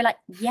this one? They were like,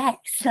 yes,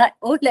 like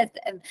all of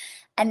them.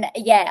 And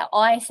yeah,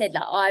 I said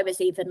like I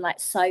was even like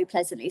so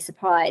pleasantly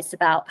surprised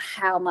about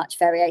how much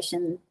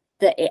variation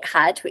that it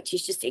had, which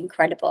is just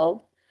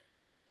incredible.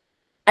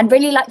 And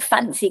really like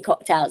fancy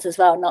cocktails as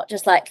well, not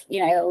just like,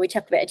 you know, we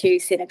chuck a bit of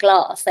juice in a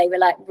glass. They were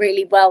like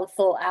really well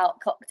thought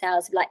out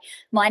cocktails. Like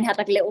mine had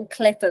like a little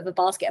clip of a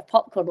basket of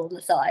popcorn on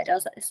the side. I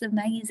was like, it's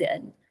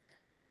amazing.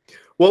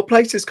 What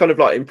places kind of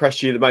like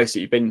impressed you the most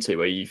that you've been to,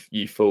 where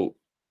you thought,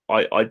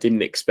 I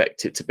didn't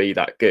expect it to be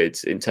that good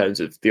in terms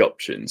of the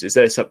options? Is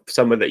there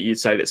somewhere that you'd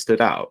say that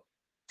stood out?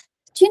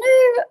 Do you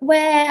know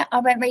where I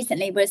went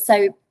recently was,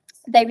 so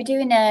they were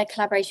doing a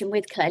collaboration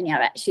with Colonial,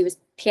 actually, was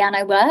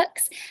Piano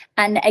Works.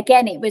 And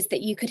again, it was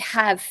that you could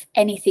have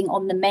anything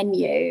on the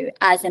menu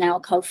as an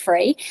alcohol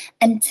free.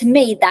 And to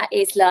me, that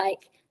is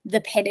like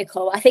the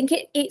pinnacle. I think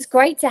it's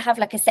great to have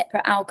like a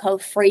separate alcohol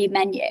free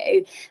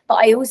menu,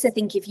 but I also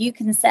think if you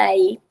can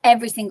say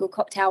every single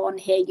cocktail on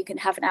here, you can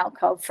have an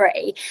alcohol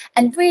free,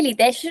 and really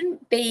there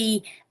shouldn't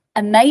be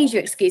a major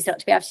excuse not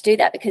to be able to do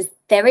that, because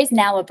there is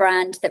now a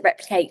brand that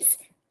replicates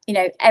you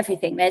know,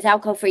 everything. There's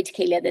alcohol-free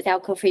tequila, there's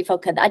alcohol-free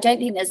vodka. I don't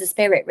think there's a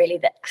spirit really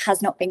that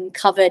has not been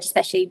covered,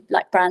 especially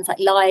like brands like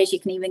Lies. You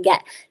can even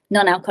get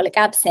non-alcoholic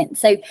absinthe.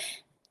 So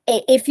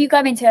if you go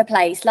into a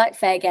place like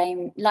Fair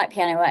Game, like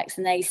Piano Works,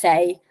 and they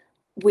say,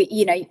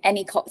 you know,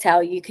 any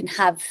cocktail you can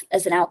have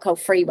as an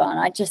alcohol-free one,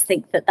 I just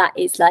think that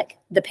is like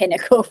the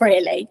pinnacle,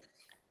 really.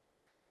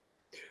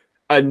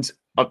 And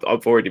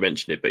I've already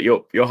mentioned it, but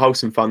your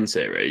Wholesome Fun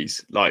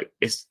series, like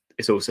it's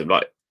awesome.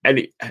 Like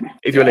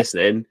if you're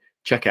listening,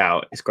 check it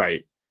out. It's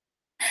great.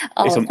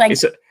 Oh,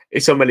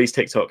 it's on Millie's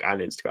TikTok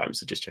and Instagram,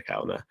 so just check it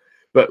out on there.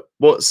 But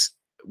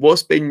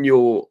what's been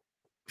your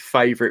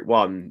favourite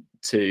one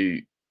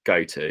to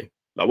go to?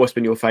 Like, what's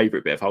been your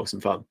favourite bit of Wholesome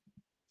Fun?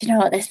 You know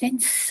what? There's been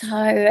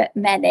so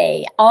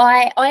many.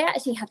 I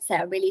actually have to say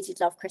I really did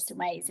love Crystal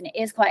Maze, and it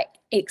is quite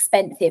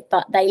expensive,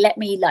 but they let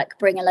me like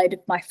bring a load of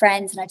my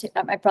friends, and I took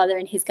like my brother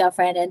and his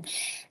girlfriend,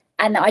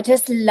 and I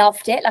just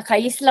loved it. Like, I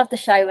used to love the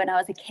show when I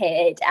was a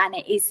kid, and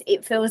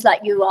it feels like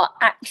you are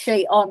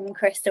actually on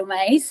Crystal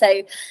Maze.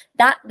 So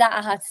that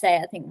I have to say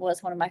I think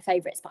was one of my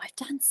favorites. But I've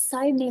done so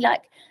many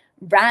like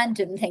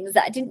random things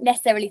that I didn't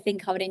necessarily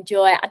think I would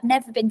enjoy. I'd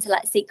never been to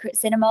like secret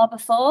cinema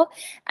before,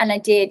 and I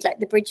did like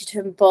the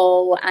Bridgerton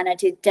Ball, and I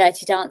did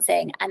Dirty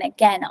Dancing, and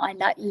again I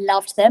like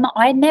loved them.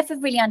 I never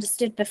really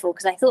understood before,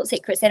 because I thought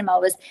secret cinema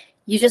was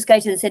you just go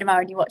to the cinema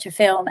and you watch a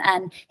film,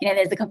 and you know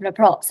there's a couple of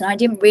props, and I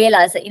didn't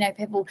realize that, you know,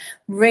 people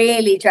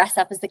really dress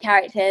up as the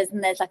characters,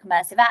 and there's like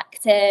immersive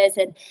actors,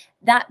 and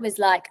that was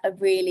like a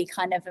really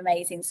kind of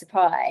amazing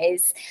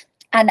surprise.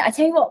 And I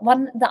tell you what,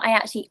 one that I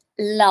actually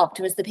loved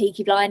was the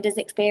Peaky Blinders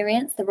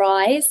experience, The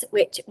Rise,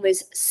 which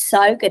was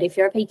so good. If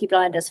you're a Peaky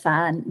Blinders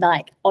fan,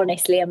 like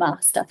honestly a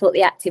must. I thought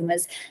the acting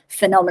was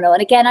phenomenal.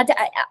 And again,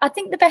 I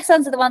think the best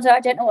ones are the ones where I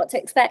don't know what to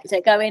expect.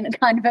 I go in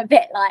kind of a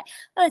bit like,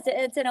 oh,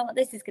 I don't know what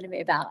this is going to be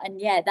about. And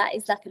yeah, that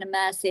is like an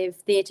immersive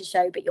theatre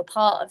show, but you're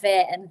part of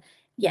it. And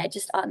yeah,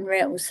 just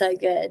unreal. So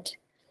good.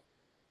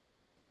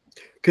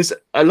 Because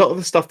a lot of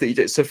the stuff that you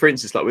do, so for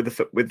instance, like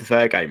with the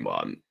Fair Game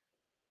one,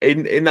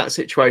 in that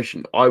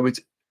situation, I would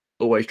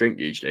always drink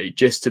usually,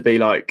 just to be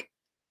like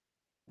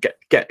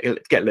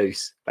get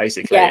loose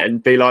basically,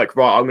 and be like,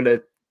 right, I'm gonna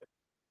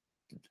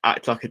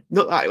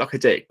not act like a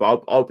dick,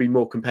 but I'll be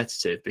more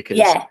competitive, because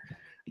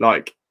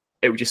like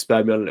it would just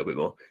spur me on a little bit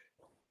more.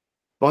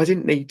 But I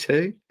didn't need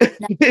to. No.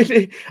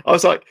 I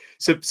was like,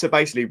 so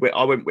basically,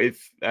 I went with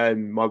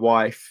my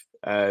wife,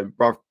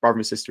 brother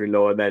and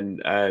sister-in-law, and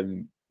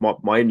then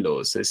my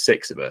in-laws. There's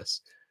 6 of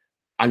us,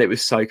 and it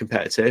was so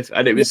competitive,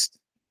 and it was.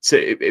 So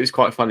it was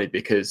quite funny,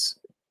 because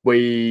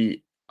I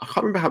can't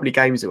remember how many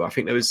games there were. I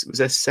think was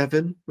there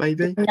 7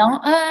 maybe? No,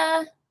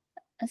 I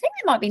think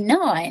there might be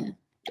 9.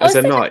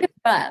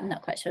 I'm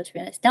not quite sure, to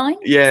be honest. 9?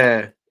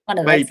 Yeah, one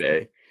of those.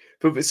 Maybe.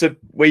 But so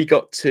we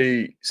got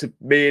to, so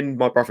me and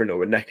my brother-in-law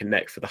were neck and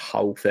neck for the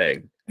whole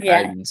thing.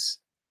 Yeah. And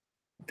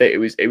it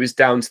was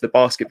down to the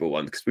basketball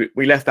one, because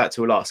we left that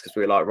till last, because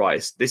we were like,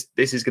 right, this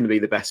is going to be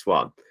the best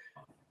one.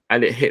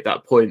 And it hit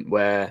that point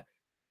where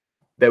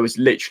there was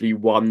literally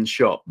one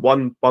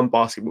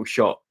basketball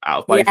shot out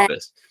of both of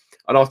us,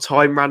 and our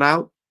time ran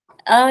out.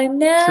 Oh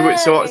no!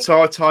 So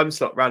our time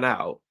slot ran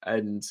out,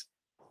 and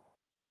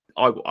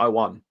I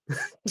won.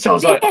 So I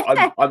was like,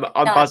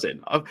 I'm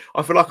buzzing.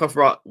 I feel like I've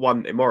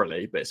won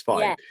immorally, but it's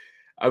fine. Yeah.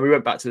 And we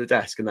went back to the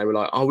desk, and they were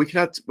like, "Oh, we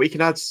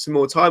can add some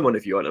more time on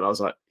if you want." And I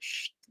was like,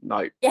 "Shh,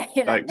 no." Yeah,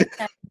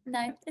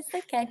 no, it's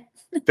okay.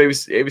 But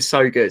it was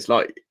so good.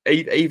 Like,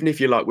 even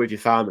if you're like with your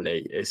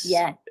family,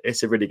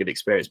 it's a really good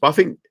experience. But I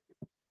think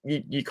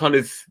you kind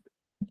of,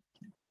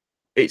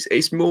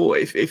 it's more,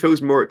 it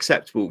feels more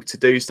acceptable to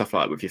do stuff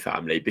like that with your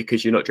family,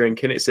 because you're not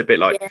drinking. It's a bit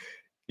like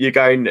you're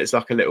going, it's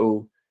like a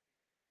little,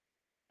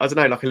 I don't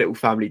know, like a little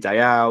family day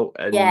out,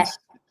 and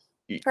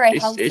very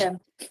wholesome.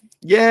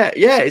 Yeah,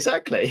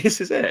 exactly. This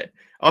is it.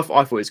 I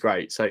thought it was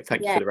great, so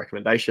thank you for the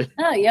recommendation.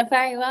 Oh, you're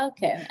very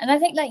welcome. And I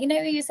think, like, you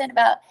know, you were saying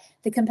about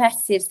the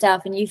competitive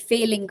stuff and you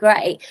feeling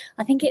great,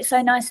 I think it's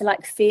so nice to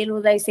like feel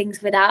all those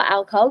things without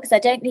alcohol, because I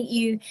don't think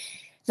you,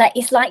 like,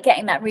 it's like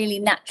getting that really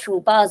natural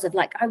buzz of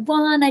like, I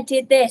won, I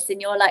did this, and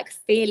you're like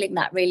feeling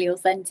that really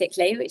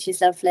authentically, which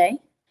is lovely.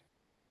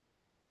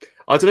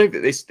 I don't know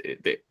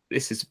that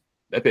this is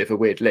a bit of a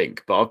weird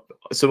link, but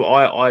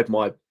I had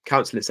my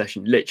counselling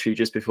session literally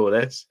just before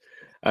this,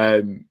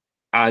 and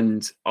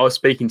I was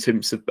speaking to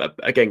him. So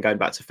again, going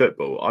back to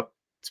football, I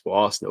support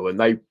Arsenal, and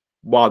they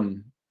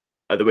won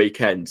at the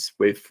weekend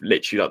with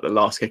literally like the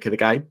last kick of the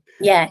game.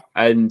 Yeah,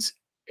 and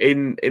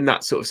in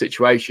that sort of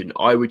situation,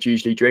 I would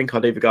usually drink.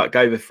 I'd either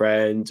go with a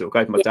friend or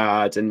go with my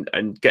dad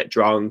and get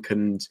drunk.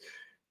 And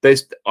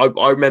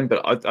I remember,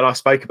 and I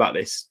spoke about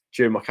this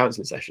during my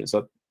counselling session. So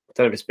I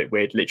don't know if it's a bit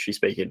weird, literally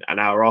speaking an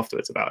hour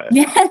afterwards about it.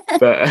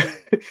 Yeah.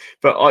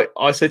 But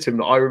I said to him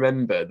that I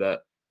remember that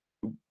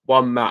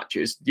one match,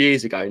 it was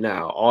years ago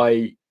now,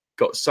 I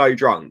got so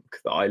drunk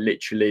that I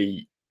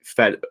literally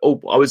I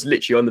was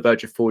literally on the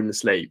verge of falling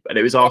asleep, and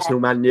it was Arsenal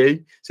Man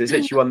U. So it's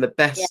literally one of the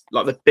best,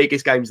 like the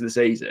biggest games of the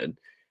season.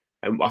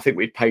 And I think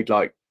we'd paid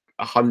like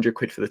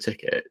 £100 for the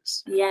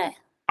tickets. Yeah.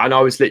 And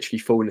I was literally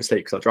falling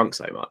asleep because I drank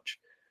so much.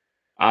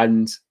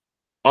 And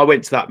I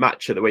went to that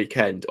match at the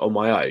weekend on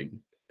my own.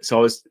 So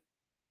I was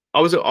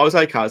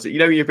okay. I was, you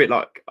know, you're a bit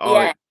like,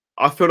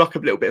 I feel like a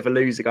little bit of a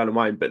loser going on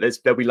my own, but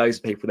there'll be loads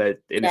of people there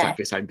in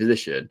exactly the same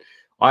position.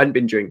 I hadn't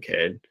been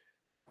drinking,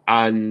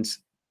 and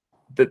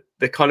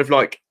the kind of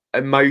like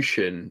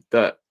emotion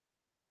that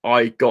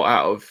I got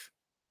out of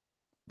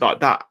like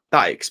that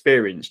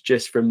experience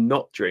just from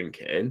not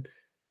drinking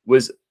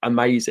was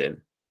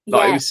amazing.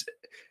 Like it was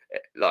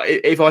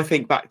like, if I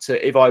think back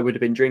to if I would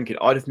have been drinking,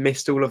 I'd have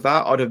missed all of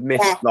that. I'd have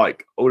missed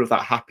like all of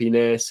that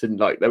happiness, and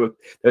like there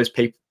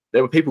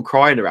were people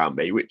crying around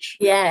me, which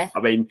I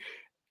mean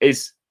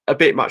is a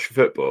bit much for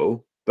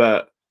football,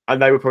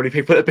 and they were probably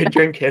people that had been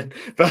drinking,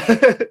 but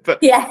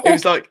it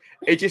was like,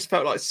 it just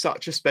felt like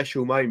such a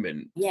special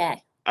moment.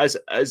 As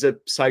a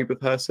sober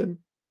person.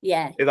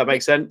 If that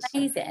makes sense.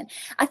 Amazing.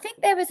 I think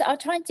I'll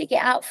try and dig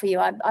it out for you.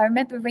 I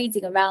remember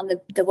reading around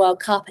the World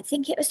Cup. I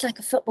think it was like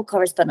a football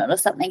correspondent or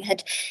something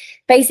had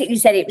basically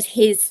said it was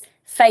his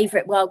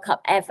favorite World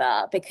Cup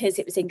ever because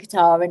it was in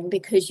Qatar and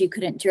because you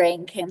couldn't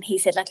drink. And he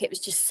said like it was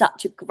just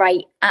such a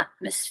great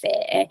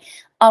atmosphere.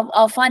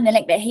 I'll find the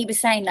link, but he was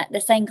saying like the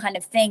same kind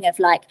of thing of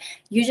like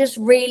you just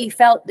really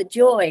felt the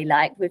joy,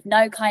 like with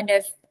no kind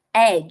of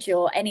edge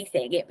or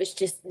anything. It was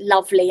just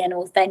lovely and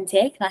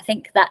authentic. And I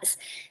think that's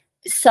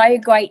so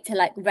great to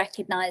like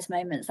recognize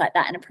moments like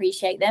that and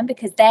appreciate them,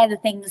 because they're the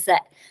things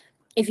that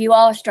if you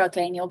are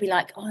struggling, you'll be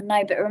like, oh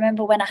no, but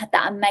remember when I had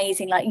that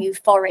amazing like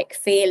euphoric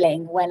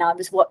feeling when I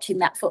was watching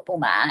that football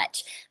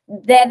match.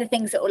 They're the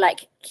things that will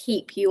like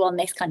keep you on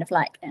this kind of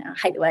like, I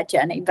hate the word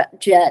journey, but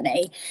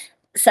journey.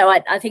 So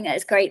I think that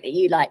it's great that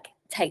you like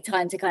take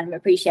time to kind of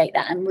appreciate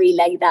that and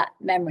relay that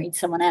memory to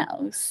someone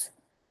else.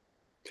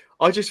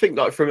 I just think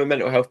like from a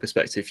mental health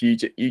perspective, you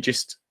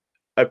just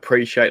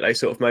appreciate those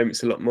sort of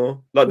moments a lot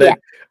more. Like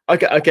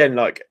again,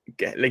 like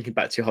linking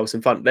back to your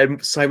wholesome fun, they're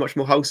so much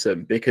more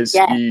wholesome because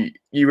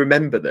you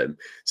remember them.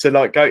 So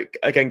like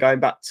going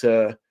back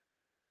to,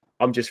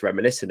 I'm just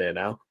reminiscing here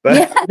now,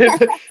 but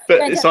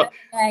but it's like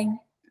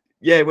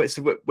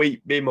so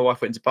me and my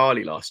wife went to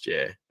Bali last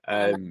year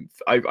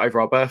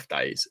over our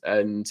birthdays,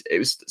 and it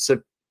was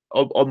so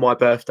on my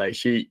birthday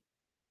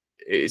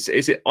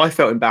I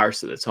felt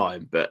embarrassed at the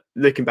time, but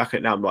looking back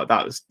at it now, I'm like,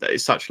 that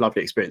is such a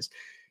lovely experience.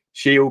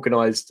 She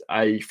organised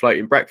a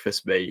floating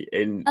breakfast for me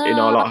in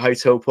our like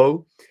hotel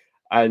pool,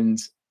 and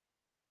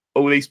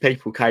all these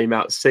people came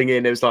out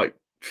singing. There was like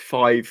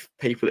 5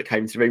 people that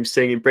came to the room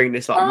singing, bringing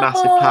this like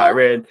massive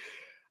platter in.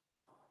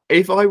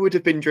 If I would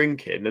have been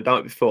drinking the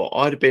night before,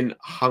 I'd have been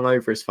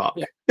hungover as fuck.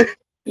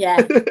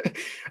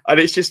 And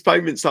it's just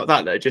moments like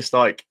that are just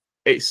like,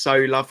 it's so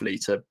lovely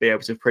to be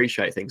able to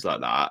appreciate things like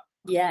that.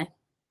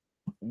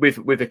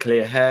 With a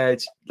clear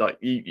head, like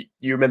you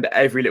remember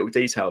every little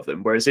detail of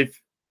them. Whereas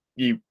if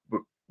you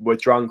were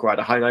drunk or had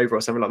a hangover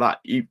or something like that,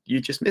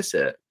 you just miss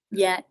it.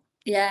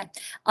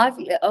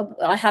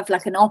 I have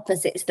like an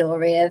opposite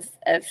story of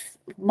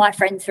my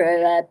friend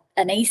threw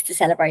an Easter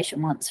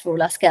celebration once for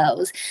all us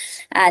girls,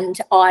 and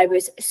I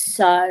was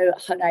so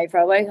hungover.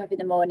 I woke up in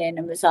the morning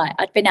and was like,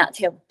 I'd been out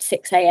till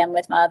 6 a.m.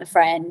 with my other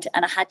friend,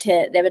 and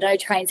there were no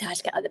trains, so I had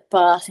to get out of the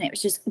bus, and it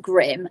was just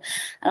grim.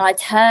 And I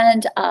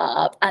turned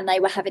up and they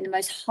were having the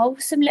most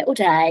wholesome little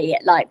day.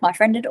 Like my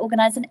friend had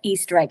organised an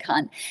Easter egg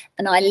hunt,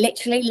 and I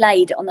literally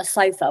laid on the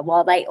sofa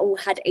while they all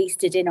had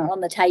Easter dinner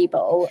on the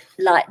table,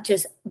 like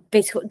just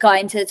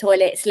going to the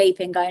toilet,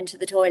 sleeping, going to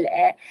the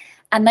toilet.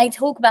 And they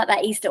talk about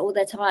that Easter all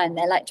the time.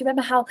 They're like, do you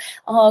remember how,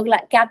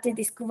 like Gab did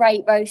this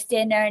great roast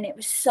dinner and it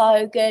was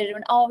so good.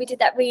 And we did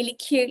that really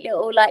cute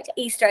little like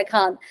Easter egg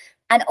hunt.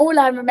 And all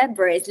I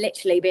remember is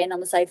literally being on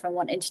the sofa and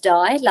wanting to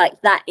die.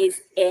 Like that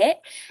is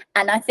it.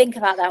 And I think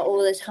about that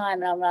all the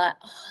time. And I'm like,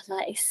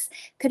 it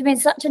could have been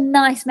such a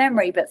nice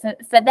memory. But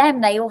for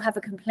them, they all have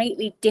a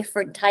completely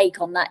different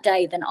take on that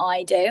day than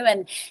I do.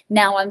 And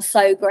now I'm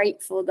so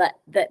grateful that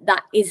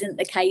isn't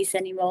the case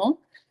anymore.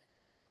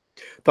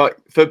 But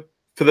for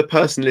the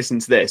person listening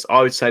to this,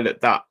 I would say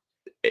that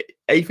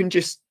even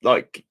just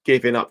like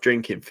giving up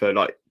drinking for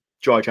like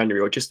dry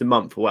January or just a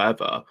month or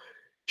whatever,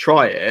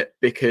 try it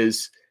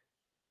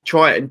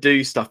and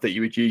do stuff that you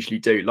would usually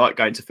do, like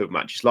going to football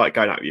matches, like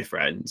going out with your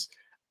friends,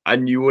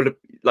 and you'll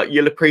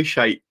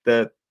appreciate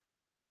the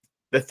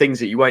things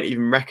that you won't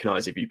even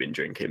recognize if you've been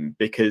drinking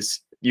because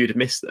you'd have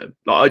missed them.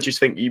 Like I just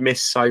think you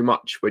miss so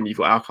much when you've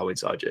got alcohol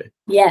inside you.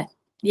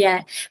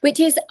 Yeah, which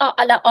is,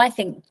 I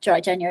think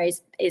dry January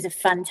is a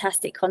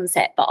fantastic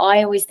concept, but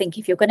I always think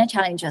if you're going to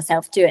challenge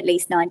yourself, do at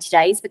least 90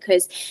 days,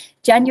 because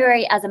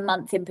January as a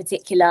month in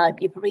particular,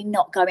 you're probably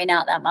not going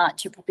out that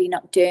much, you're probably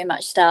not doing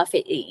much stuff.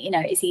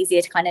 It's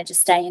easier to kind of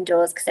just stay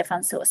indoors because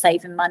everyone's sort of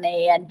saving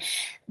money.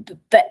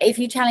 But if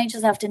you challenge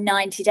yourself to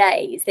 90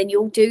 days, then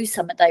you'll do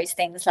some of those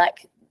things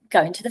like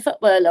going to the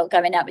football or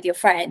going out with your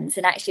friends,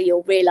 and actually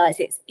you'll realize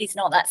it's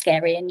not that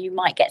scary and you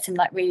might get some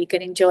like really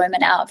good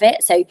enjoyment out of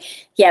it. So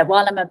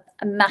while I'm a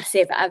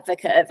massive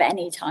advocate of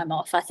any time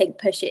off, I think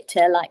push it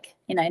to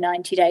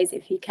 90 days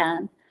if you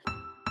can.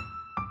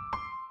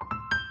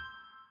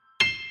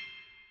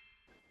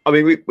 I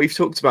mean, we've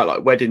talked about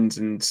like weddings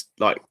and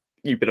like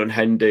you've been on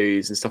hen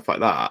do's and stuff like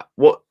that.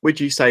 What would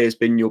you say has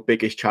been your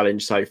biggest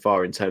challenge so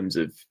far in terms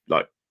of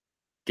like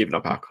giving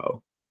up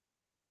alcohol?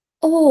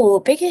 Oh,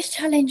 biggest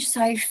challenge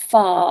so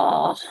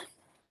far.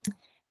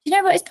 You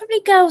know what? It's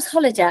probably girls'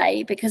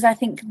 holiday, because I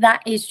think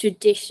that is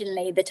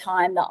traditionally the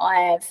time that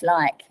I have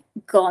like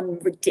gone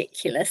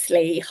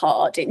ridiculously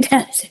hard in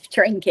terms of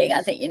drinking.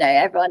 I think, you know,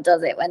 everyone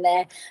does it when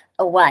they're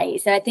away.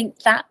 So I think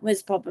that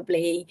was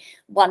probably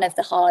one of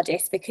the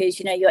hardest, because,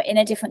 you know, you're in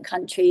a different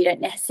country, you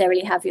don't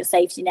necessarily have your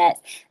safety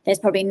nets. There's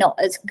probably not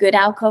as good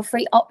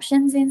alcohol-free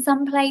options in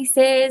some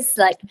places.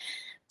 Like,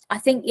 I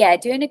think, yeah,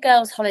 doing a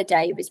girls'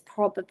 holiday was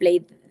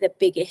probably the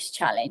biggest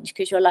challenge,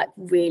 because you're like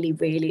really,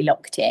 really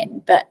locked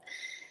in. But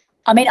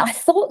I mean, I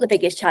thought the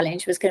biggest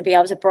challenge was going to be,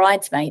 I was a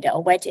bridesmaid at a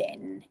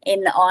wedding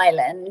in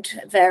Ireland,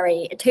 a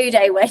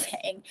 2-day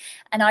wedding.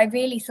 And I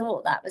really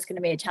thought that was going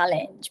to be a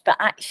challenge. But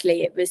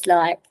actually, it was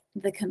like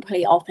the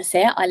complete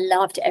opposite. I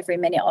loved every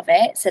minute of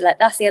it. So, like,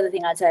 that's the other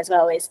thing I'd say as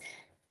well, is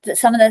that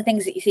some of the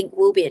things that you think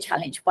will be a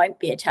challenge won't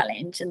be a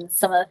challenge. And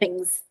some of the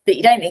things that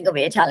you don't think will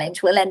be a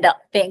challenge will end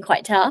up being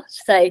quite tough.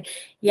 So,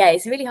 yeah,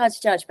 it's really hard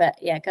to judge. But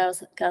yeah,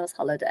 girls'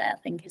 holiday, I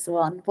think, is the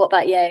one. What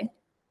about you?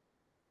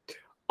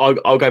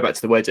 I'll go back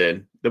to the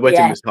wedding. The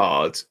wedding was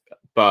hard,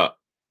 but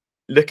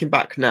looking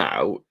back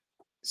now,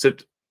 so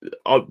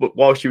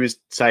while she was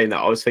saying that,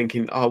 I was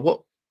thinking,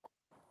 oh,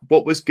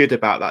 what was good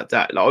about that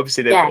day? Like,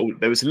 obviously,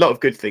 there was a lot of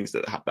good things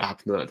that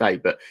happened on that day,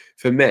 but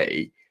for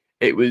me,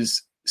 it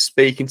was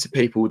speaking to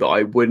people that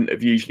I wouldn't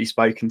have usually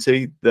spoken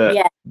to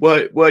that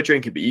were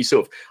drinking. But you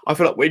sort of, I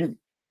feel like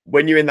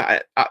when you're in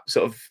that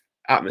sort of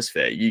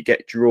atmosphere, you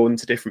get drawn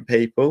to different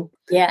people.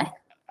 Yeah.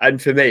 And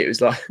for me, it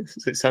was like,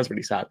 it sounds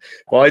really sad,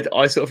 but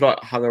I sort of like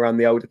hung around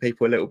the older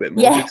people a little bit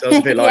more, because I was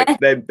a bit like,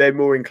 they're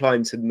more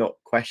inclined to not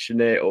question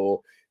it or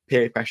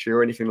peer pressure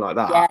or anything like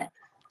that. Yeah.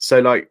 So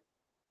like,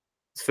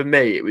 for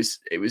me, it was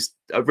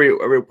a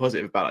real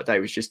positive about that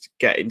day, was just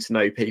getting to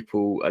know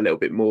people a little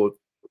bit more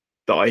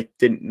that I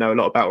didn't know a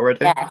lot about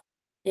already.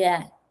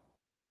 Yeah.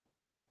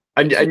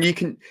 And you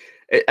can,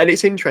 and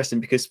it's interesting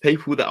because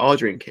people that are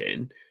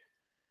drinking,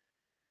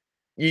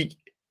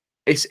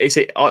 I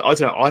don't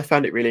know, I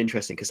found it really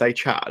interesting because they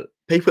chat,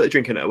 people that are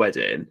drinking at a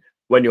wedding,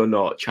 when you're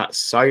not, chat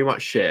so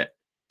much shit,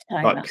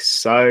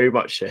 so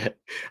much shit,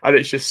 and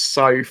it's just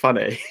so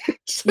funny.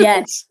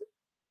 Yes.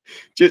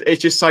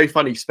 It's just so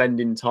funny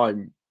spending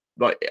time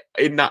like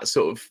in that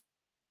sort of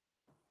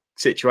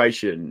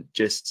situation,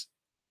 just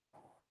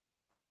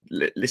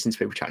listen to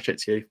people chat shit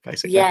to you,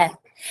 basically. Yeah.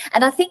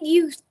 And I think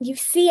you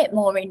see it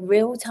more in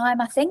real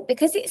time, I think,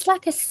 because it's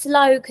like a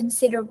slow,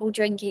 considerable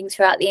drinking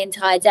throughout the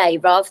entire day,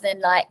 rather than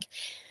like,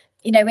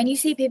 you know, when you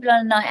see people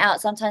on a night out,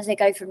 sometimes they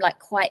go from like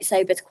quite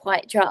sober to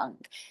quite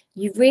drunk.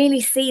 You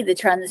really see the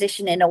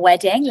transition in a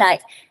wedding.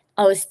 Like,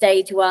 oh,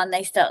 stage 1,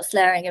 they start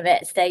slurring a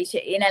bit. Stage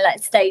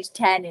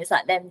 10 is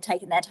like them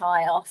taking their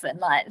tie off and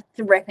like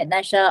ripping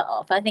their shirt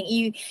off. I think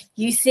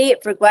you see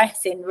it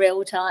progress in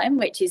real time,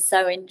 which is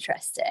so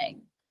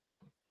interesting.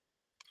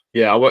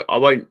 Yeah, I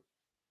won't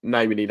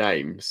name any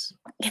names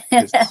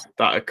because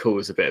that would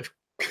cause a bit of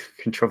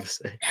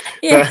controversy.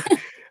 Yeah.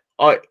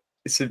 But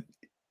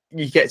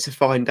you get to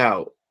find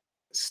out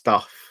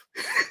stuff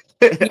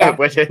at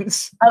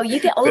weddings. Oh,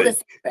 you get all the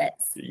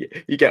secrets.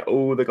 You get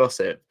all the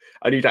gossip,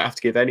 and you don't have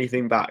to give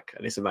anything back,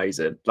 and it's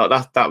amazing. Like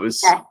that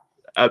was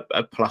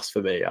a plus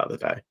for me out of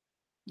the day.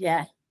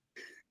 Yeah,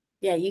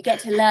 you get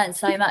to learn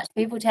so much.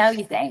 People tell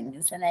you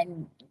things, and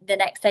then the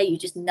next day you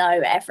just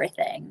know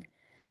everything.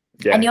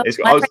 Yeah, and my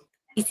friends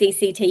see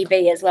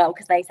CCTV as well,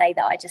 because they say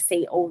that I just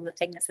see all the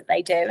things that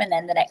they do, and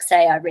then the next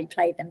day I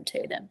replay them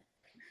to them.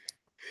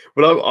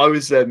 Well, I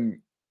was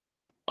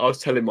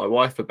telling my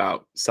wife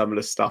about some of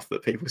the stuff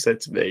that people said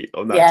to me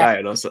on that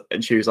day,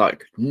 and she was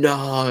like,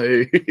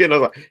 "No," and I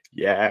was like,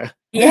 "Yeah."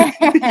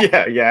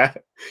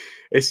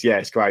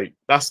 It's great.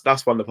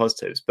 That's one of the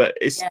positives, but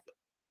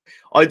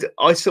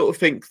I sort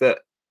of think that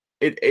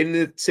in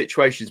the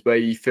situations where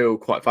you feel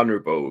quite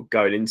vulnerable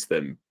going into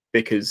them,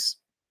 because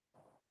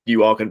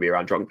you are going to be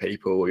around drunk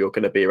people, or you're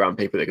going to be around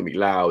people that are going to be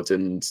loud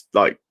and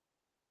like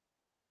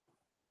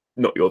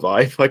not your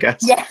vibe, I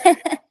guess. Yeah.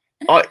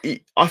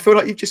 I feel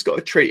like you've just got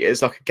to treat it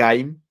as like a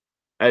game,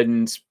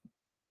 and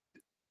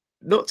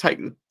not take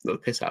the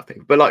piss out of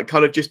people, but like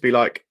kind of just be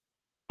like,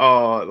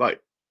 oh,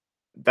 like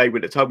they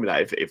would have told me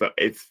that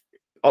if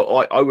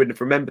I wouldn't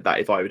have remembered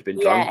that if I would have been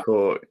drunk,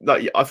 or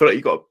like I feel like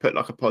you've got to put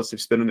like a positive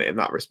spin on it in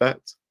that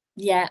respect.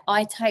 Yeah,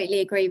 I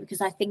totally agree,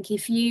 because I think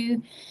if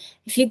you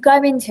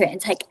go into it and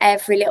take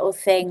every little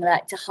thing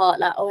like to heart,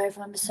 like, oh,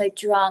 everyone was so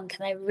drunk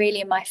and they're really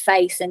in my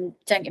face, and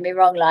don't get me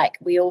wrong, like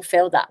we all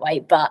feel that way,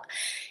 but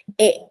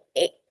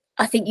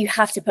I think you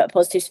have to put a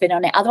positive spin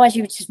on it. Otherwise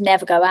you would just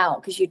never go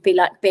out, because you'd be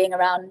like, being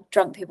around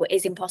drunk people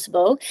is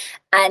impossible.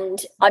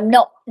 And I'm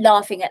not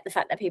laughing at the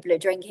fact that people are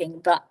drinking,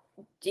 but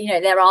you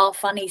know, there are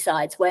funny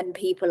sides when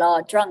people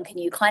are drunk, and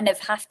you kind of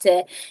have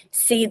to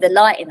see the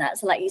light in that.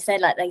 So like you said,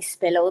 like they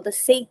spill all the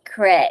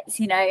secrets,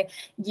 you know,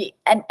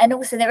 and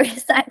also there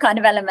is that kind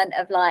of element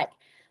of like,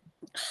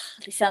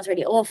 this sounds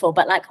really awful,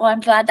 but like, oh, I'm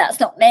glad that's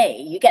not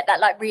me. You get that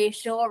like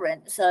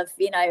reassurance of,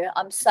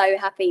 I'm so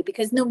happy,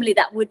 because normally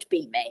that would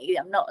be me.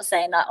 I'm not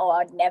saying like, oh,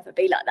 I'd never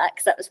be like that,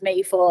 because that was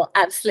me for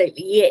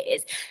absolutely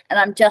years. And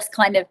I'm just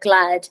kind of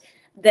glad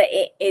that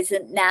it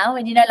isn't now.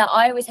 And like,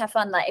 I always have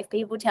fun. Like, if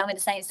people tell me the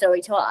same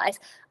story twice,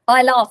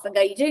 I laugh and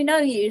go, you do know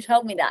you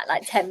told me that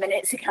like 10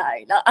 minutes ago.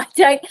 Like, I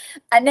don't,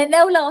 and then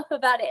they'll laugh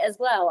about it as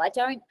well. I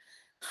don't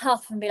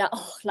huff and be like,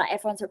 oh, like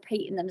everyone's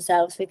repeating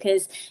themselves,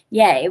 because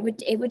it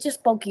would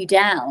just bog you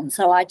down.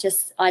 So I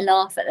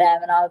laugh at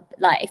them, and I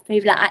like, if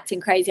people are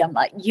acting crazy, I'm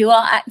like, you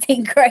are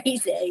acting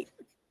crazy.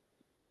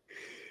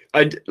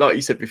 And like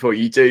you said before,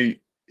 you do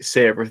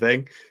see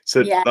everything. So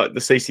like the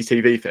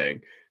CCTV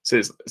thing.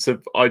 So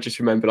I just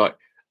remember like,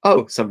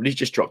 oh, somebody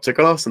just dropped a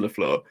glass on the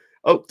floor.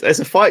 Oh, there's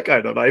a fight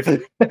going on over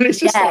there. And it's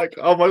just like,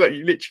 oh my God,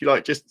 you literally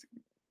like just,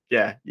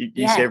 you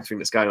see everything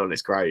that's going on.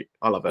 It's great.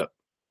 I love it.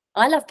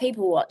 I love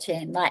people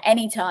watching, like,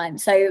 anytime.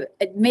 So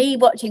me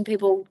watching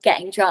people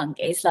getting drunk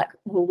is like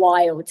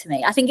wild to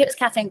me. I think it was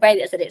Catherine Gray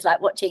that said it's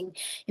like watching,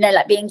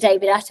 like being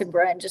David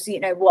Attenborough and just,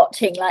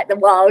 watching like the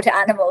wild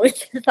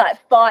animals just like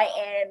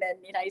fighting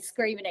and,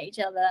 screaming at each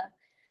other.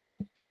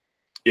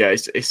 Yeah,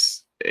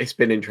 it's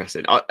been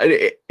interesting.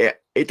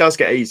 It does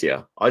get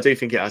easier. I do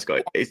think it has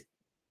got.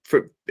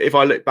 If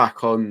I look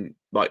back on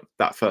like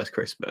that first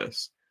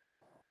Christmas,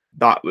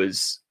 that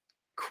was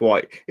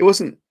it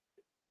wasn't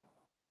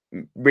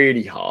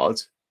really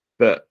hard,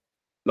 but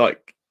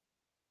like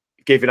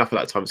giving up at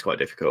that time was quite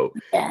difficult.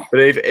 Yeah.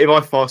 But if I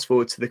fast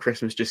forward to the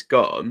Christmas just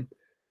gone,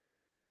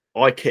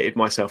 I kitted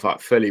myself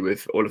up fully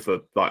with all of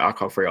the like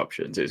alcohol-free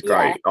options. It was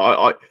great.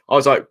 I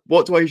was like,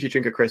 what do I usually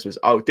drink at Christmas?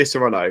 Oh,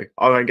 Disaronno.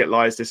 I don't get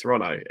Lies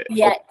Disaronno.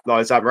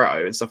 Lies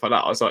Amaretto and stuff like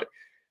that. I was like,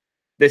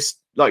 this,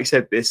 like you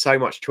said, there's so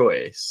much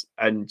choice,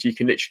 and you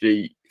can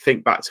literally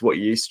think back to what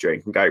you used to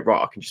drink and go,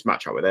 right, I can just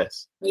match up with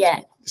this. Yeah.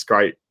 It's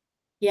great.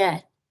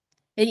 Yeah.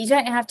 You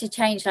don't have to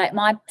change. Like,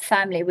 my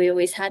family, we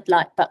always had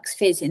like Bucks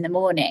Fizz in the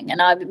morning,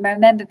 and I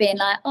remember being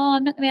like, oh,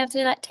 I'm not gonna be able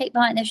to like take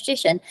part in this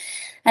tradition.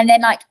 And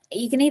then like,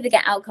 you can either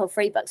get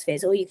alcohol-free Bucks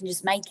Fizz, or you can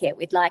just make it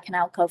with like an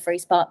alcohol-free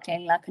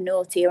sparkling, like a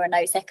naughty or a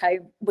no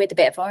secco with a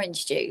bit of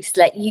orange juice.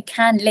 Like, you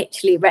can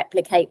literally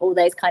replicate all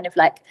those kind of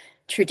like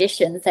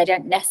traditions. They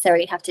don't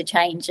necessarily have to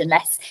change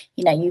unless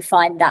you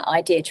find that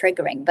idea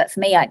triggering. But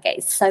for me, I get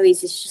it's so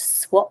easy to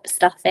just swap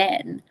stuff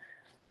in.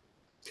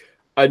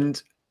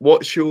 And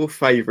what's your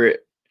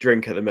favorite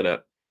drink at the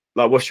minute?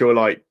 Like, what's your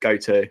like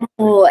go-to?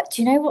 Oh,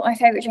 do you know what my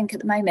favorite drink at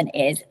the moment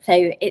is?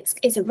 So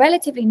it's a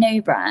relatively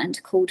new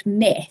brand called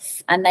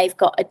Myth, and they've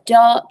got a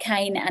dark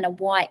cane and a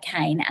white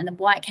cane, and the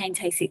white cane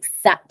tastes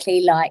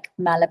exactly like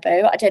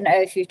Malibu. I don't know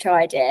if you've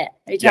tried it.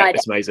 Have you tried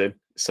it's amazing.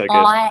 So good.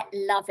 I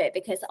love it,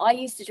 because I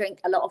used to drink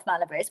a lot of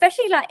Malibu,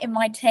 especially like in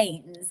my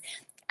teens.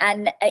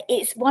 And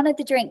it's one of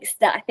the drinks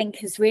that I think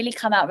has really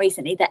come out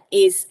recently that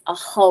is a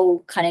whole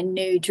kind of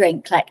new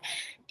drink. Like,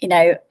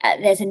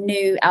 there's a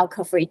new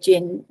alcohol-free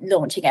gin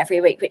launching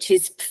every week, which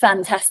is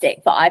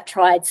fantastic. But I've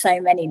tried so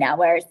many now,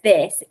 whereas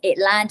this, it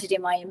landed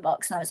in my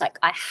inbox and I was like,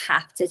 I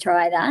have to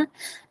try that.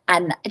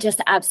 And I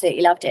just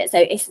absolutely loved it. So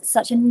it's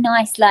such a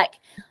nice, like,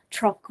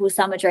 tropical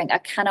summer drink. I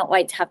cannot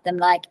wait to have them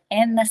like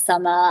in the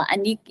summer,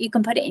 and you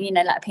can put it in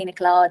like a pina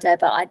colada,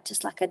 but I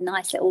just like a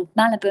nice little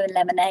Malibu and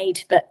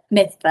lemonade, but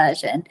Myth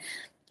version.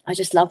 I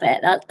just love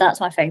it.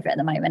 That's my favorite at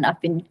the moment. I've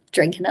been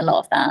drinking a lot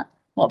of that.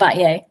 What about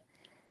you?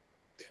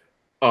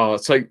 Oh,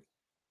 so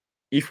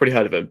you've probably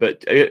heard of them,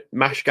 but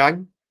Mash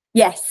Gang.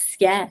 Yes.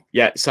 Yeah.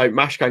 So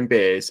Mash Gang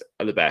beers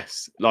are the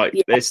best. Like,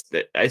 there's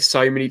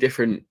so many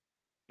different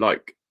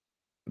like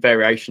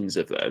variations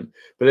of them,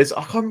 but I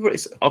can't remember what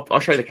it's. I'll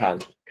show you the can,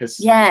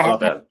 because I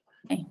love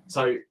it.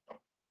 So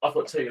I've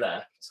got two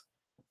left.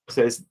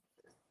 So there's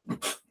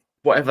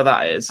whatever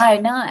that is. Oh,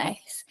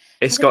 nice.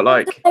 It's got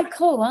like, so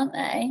cool, aren't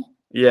they?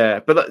 Yeah,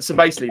 but so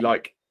basically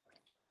like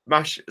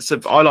Mash. So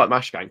I like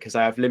Mash Gang because they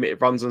have limited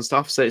runs on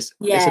stuff. So it's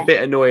a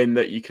bit annoying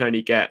that you can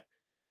only get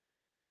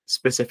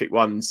specific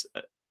ones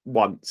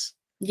once.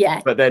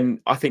 Yeah. But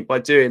then I think by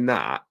doing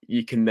that,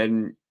 you can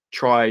then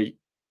try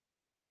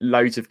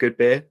loads of good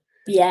beer.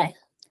 Yeah.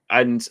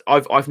 And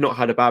I've not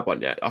had a bad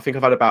one yet. I think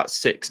I've had about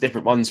 6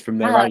 different ones from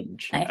their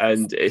range, nice.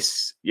 And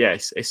it's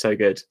so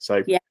good.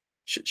 So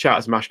shout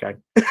out to Mash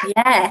Gang.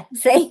 Yeah,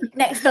 see,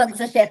 next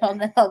sponsorship on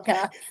the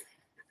podcast.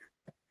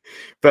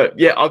 But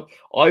yeah,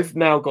 I've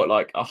now got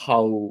like a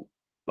whole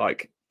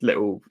like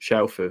little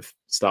shelf of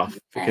stuff,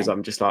 because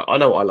I'm just like, I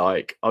know what I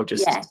like. I'll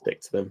just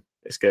stick to them.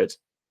 It's good.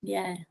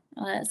 Yeah,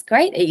 well, that's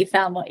great that you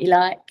found what you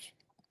like.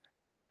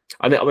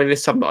 I mean,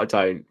 there's some that I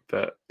don't,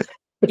 but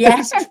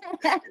yes.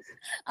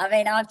 I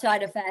mean, I've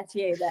tried a fair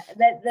few.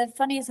 The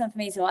funniest one for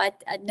me, so I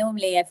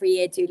normally every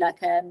year do like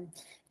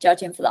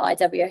judging for the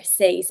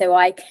IWSC, so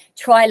I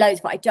try loads,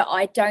 but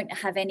I don't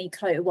have any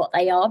clue what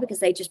they are, because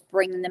they just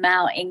bring them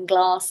out in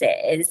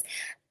glasses,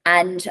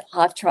 and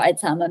I've tried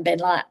some and been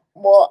like,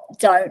 what,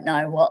 don't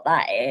know what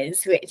that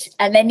is,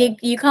 and then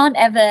you can't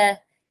ever,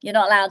 you're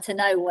not allowed to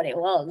know what it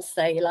was,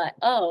 so you're like,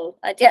 oh,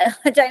 I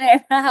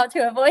don't know how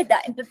to avoid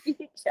that in the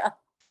future.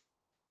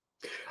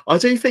 I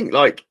do think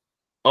like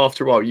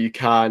after a while you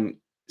can.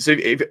 So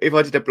if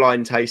I did a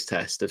blind taste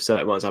test of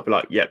certain ones, I'd be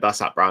like, yeah, that's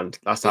that brand.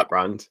 That's Yeah. that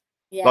brand.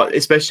 Yeah. Like,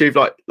 especially if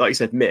like you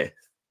said, Myth.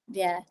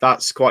 Yeah.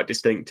 That's quite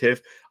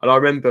distinctive. And I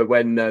remember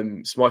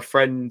when so my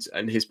friend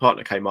and his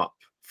partner came up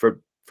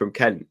from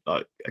Kent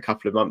like a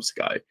couple of months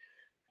ago,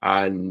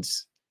 and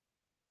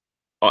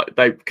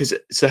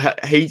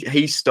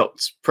he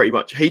stopped pretty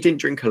much. He didn't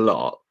drink a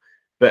lot,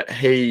 but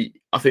I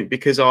think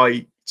because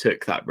I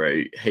took that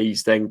route,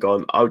 he's then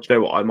gone, oh, do you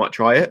know what? I might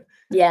try it.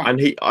 Yeah.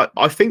 And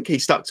I think he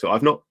stuck to it.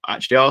 I've not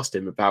actually asked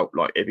him about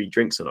like if he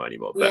drinks or not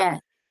anymore,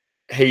 but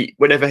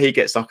whenever he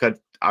gets like an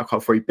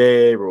alcohol-free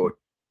beer, or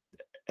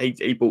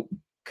he bought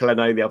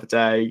Kaleno the other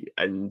day,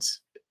 and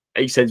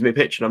he sends me a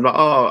picture, and I'm like,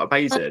 oh,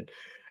 amazing.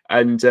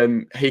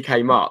 And he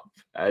came up,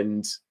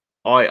 and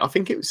I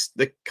think it was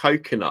the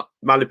coconut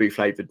Malibu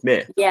flavored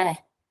Myth. Yeah.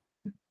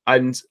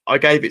 And I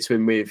gave it to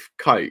him with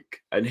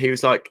Coke, and he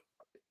was like,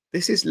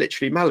 this is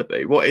literally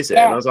Malibu. What is it?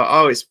 Yeah. And I was like,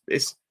 oh, it's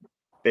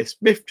this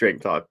Myth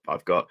drink that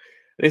I've got.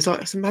 And he's like,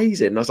 that's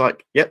amazing. And I was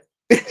like, yep.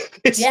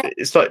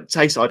 It's like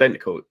tastes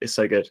identical. It's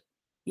so good.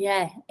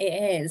 Yeah,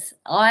 it is.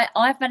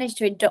 I've managed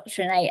to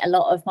indoctrinate a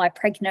lot of my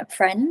pregnant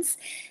friends.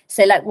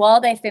 So like while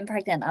they've been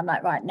pregnant, I'm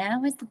like, right,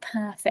 now is the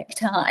perfect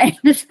time.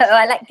 So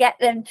I like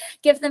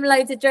give them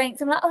loads of drinks.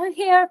 I'm like, oh,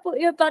 here, I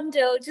bought you a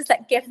bundle. Just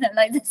like give them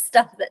loads of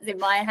stuff that's in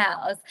my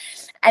house.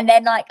 And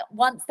then like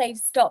once they've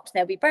stopped,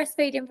 they'll be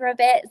breastfeeding for a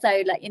bit.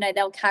 So like,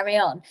 they'll carry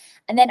on.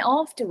 And then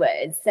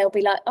afterwards they'll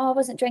be like, oh, I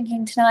wasn't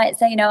drinking tonight.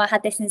 So, I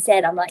had this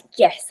instead. I'm like,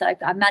 yes,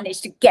 I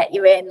managed to get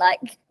you in,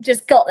 like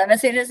just got them.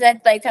 As soon as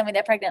they tell me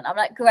they're pregnant, I'm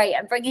like, great,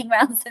 I'm bringing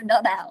round some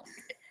non-alc.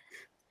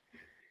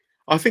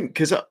 I think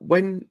because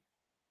when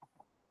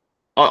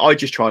I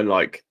just try and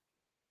like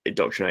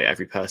indoctrinate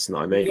every person that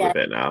I meet with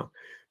it now,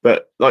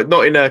 but like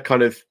not in a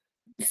kind of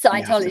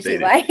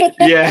Scientology way.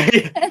 yeah.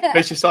 But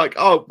it's just like,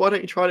 oh, why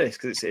don't you try this,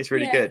 because it's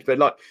really good. But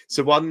like,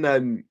 so one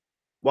brand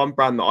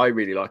that I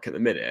really like at the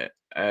minute,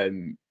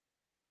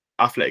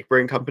 Athletic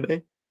Brewing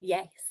Company.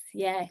 Yes,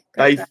 yeah.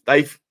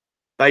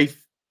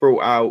 They've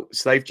brought out,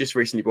 so they've just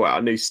recently brought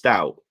out a new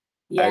stout.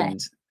 And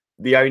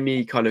the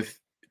only kind of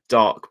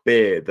dark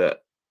beer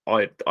that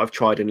I've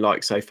tried and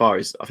liked so far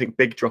is, I think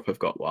Big Drop have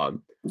got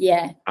one.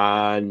 Yeah.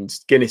 And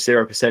Guinness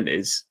 0%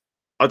 is,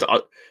 I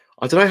don't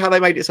know how they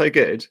made it so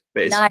good,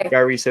 but it's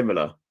very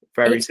similar.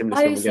 Very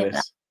similar to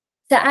Guinness.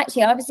 So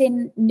actually, I was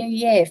in New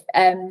Year.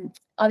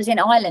 I was in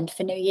Ireland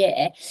for New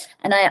Year,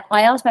 and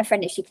I asked my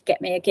friend if she could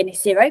get me a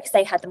Guinness Zero because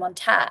they had them on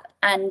tap.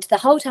 And the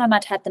whole time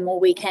I'd had them all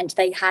weekend,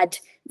 they had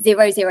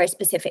 0.0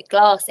 specific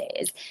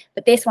glasses,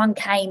 but this one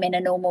came in a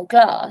normal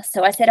glass.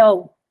 So I said,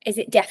 oh, is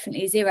it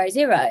definitely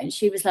 0.0? And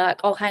she was like,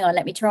 oh, hang on,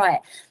 let me try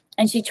it.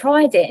 And she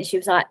tried it and she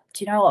was like,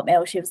 do you know what,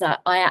 Mill? She was like,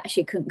 I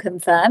actually couldn't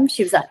confirm.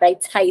 She was like, they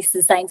taste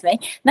the same to me.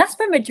 And that's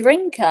from a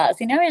drinker.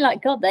 So,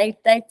 like, God,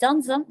 they've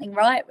done something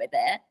right with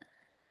it.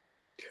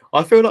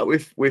 I feel like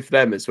with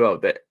them as well,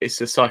 that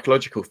it's a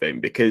psychological thing,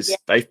 because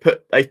they've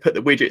put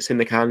the widgets in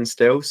the can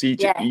still, so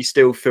you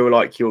still feel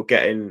like you're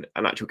getting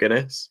an actual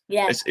Guinness.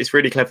 Yeah, it's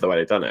really clever the way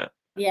they've done it.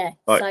 Yeah,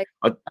 like,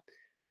 I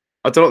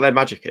don't know what their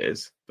magic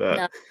is, but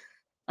no,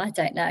 I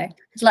don't know.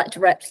 I'd like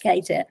to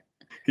replicate it.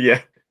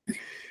 Yeah.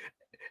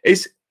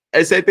 Has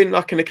there been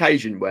like an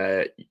occasion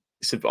where,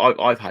 so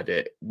I've had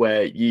it,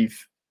 where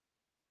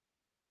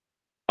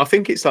I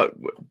think it's like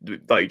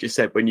you just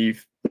said, when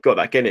you've got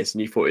that Guinness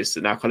and you thought it's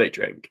an alcoholic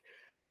drink,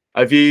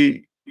 have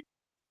you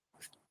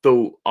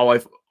thought, oh,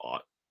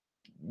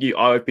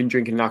 I've been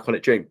drinking an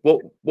alcoholic drink?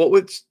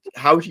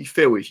 How would you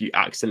feel if you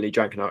accidentally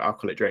drank an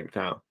alcoholic drink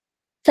now?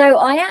 So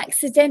I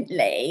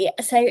accidentally,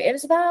 it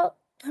was about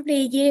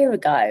probably a year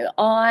ago,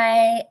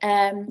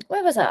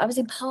 where was I? I was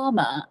in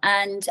Palma,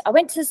 and I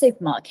went to the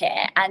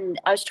supermarket and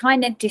I was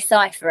trying to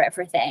decipher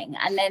everything.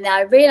 And then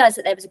I realized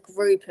that there was a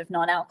group of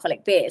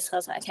non-alcoholic beers. So I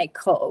was like, okay,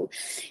 cool.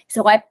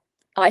 So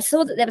I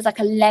saw that there was like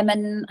I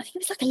think it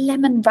was like a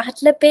lemon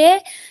radler beer.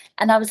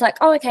 And I was like,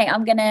 oh, okay,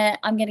 I'm gonna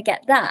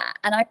get that.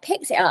 And I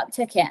picked it up,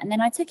 took it, and then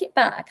I took it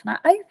back and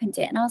I opened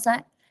it and I was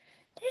like,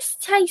 this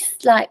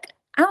tastes like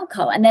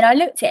alcohol. And then I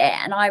looked at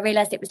it and I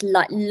realized it was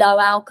like low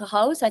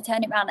alcohol. So I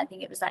turned it around, I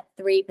think it was like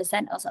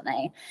 3% or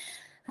something.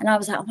 And I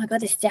was like, oh my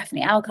God, this is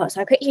definitely alcohol.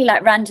 So I quickly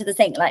like ran to the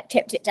sink, like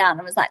tipped it down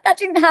and was like, that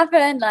didn't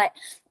happen. Like,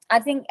 I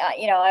think,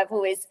 I've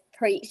always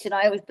preached and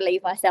I always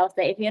believe myself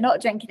that if you're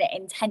not drinking it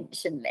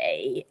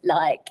intentionally,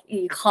 like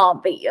you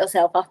can't beat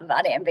yourself up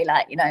about it and be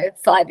like,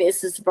 5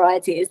 years of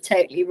sobriety is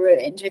totally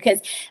ruined, because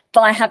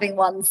by having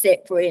one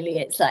sip, really,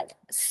 it's like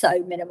so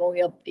minimal,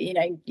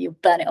 you'll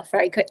burn it off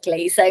very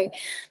quickly. So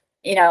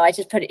I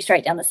just put it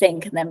straight down the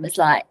sink and then was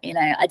like,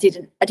 I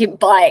didn't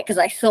buy it because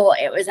I thought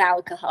it was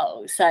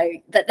alcohol. So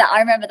that I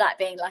remember that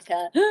being like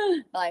a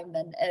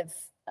moment of,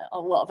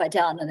 oh, what have I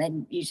done? And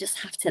then you just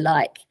have to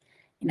like,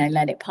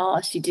 let it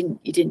pass. You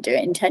didn't do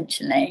it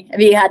intentionally.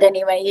 Have you had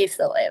any way you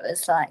thought it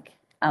was like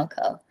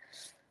alcohol?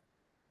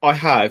 I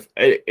have.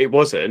 It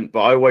wasn't, but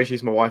I always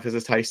use my wife as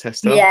a taste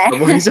tester. Yeah.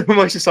 I'm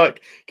always just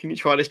like, can you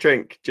try this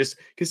drink? Just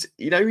because,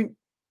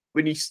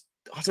 when you,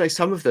 I don't know,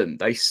 some of them,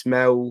 they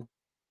smell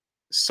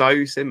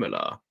so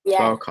similar to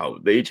Yeah. alcohol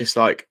that you're just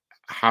like,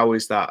 how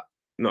is that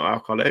not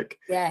alcoholic?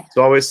 Yeah.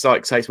 So I always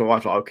like say to my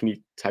wife, like, oh, can you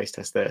taste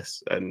test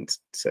this and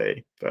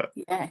see? But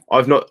Yeah.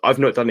 I've not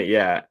done it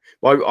yet.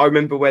 Well, I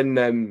remember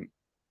when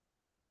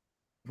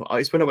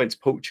it's when I went to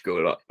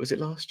Portugal. Like, was it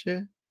last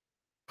year?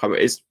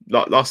 It's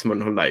like last time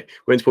on holiday.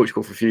 Went to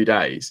Portugal for a few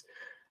days,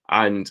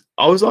 and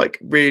I was like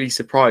really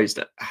surprised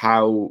at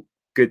how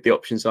good the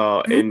options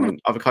are in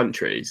other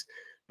countries.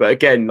 But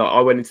again, like I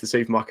went into the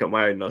supermarket on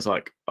my own and I was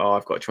like, oh,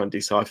 I've got to try and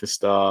decipher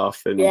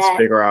stuff and Yeah.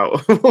 figure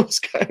out what's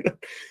going on.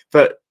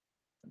 But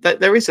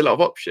there is a lot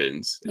of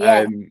options.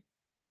 Yeah.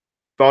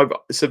 Have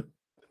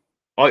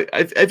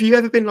you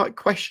ever been like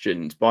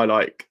questioned by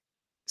like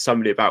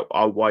somebody about,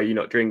 oh, why are you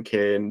not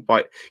drinking?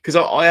 Because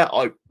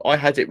I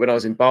had it when I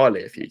was in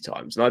Bali a few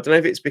times, and I don't know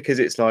if it's because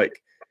it's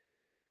like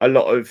a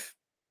lot of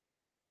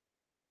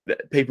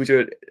people do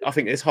it. I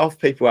think there's half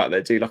people out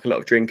there do like a lot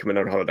of drinking when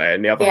they're on holiday,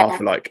 and the other half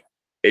are like,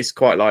 it's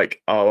quite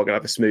like, oh, we're gonna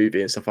have a smoothie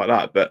and stuff like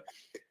that. But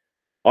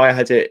I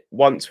had it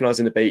once when I was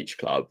in a beach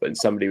club, and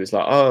somebody was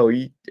like, oh, are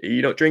you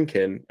not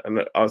drinking?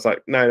 And I was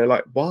like, no. They're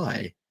like,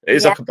 why? It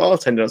was like a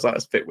bartender. I was like,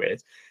 that's a bit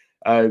weird.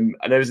 And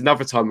there was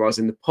another time where I was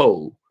in the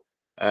pool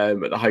at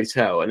the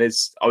hotel, and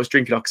I was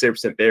drinking like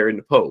 0% beer in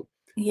the pool.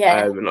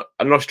 And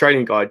an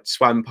Australian guy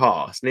swam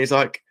past, and he's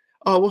like,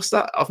 oh, what's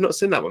that? I've not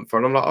seen that one before.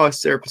 And I'm like, oh,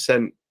 it's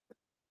 0%,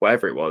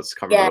 whatever it was.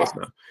 Can't remember what it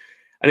was now.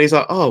 And he's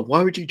like, oh,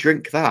 why would you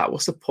drink that?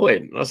 What's the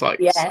point? And I was like,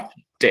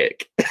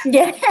 dick.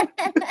 Yeah.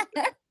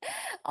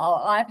 Oh,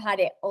 I've had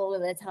it all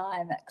the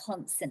time,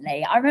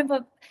 constantly. I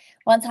remember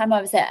one time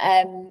I was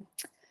at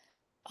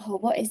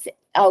what is it?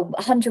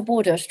 100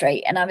 Wardour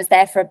Street, and I was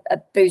there for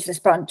a boozeless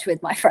brunch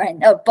with my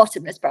friend,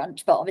 bottomless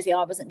brunch, but obviously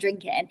I wasn't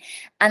drinking.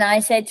 And I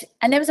said,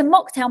 and there was a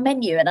mocktail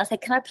menu, and I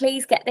said, can I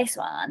please get this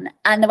one?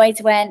 And the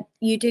waiter went,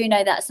 you do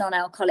know that's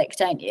non-alcoholic,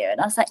 don't you?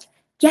 And I was like,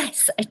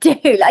 yes, I do.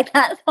 Like,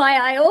 that's why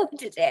I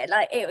ordered it.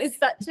 Like, it was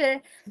such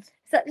a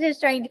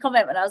strange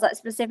comment when I was like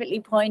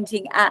specifically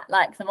pointing at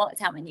like the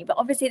mocktail menu, but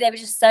obviously they were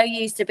just so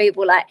used to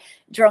people like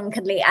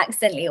drunkenly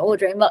accidentally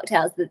ordering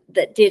mocktails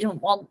that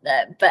didn't want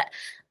them. But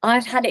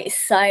I've had it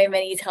so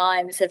many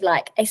times of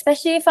like,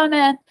 especially if I'm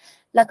a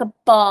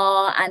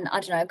bar and I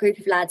don't know, a group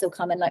of lads will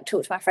come and like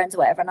talk to my friends or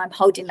whatever, and I'm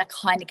holding like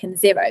Heineken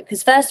Zero,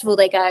 because first of all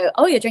they go,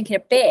 oh, you're drinking a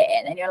beer,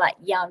 and then you're like,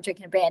 yeah, I'm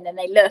drinking a beer, and then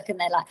they look and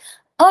they're like,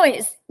 oh,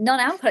 it's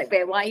non-alcoholic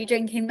beer, why are you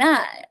drinking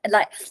that? And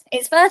like,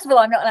 it's first of all,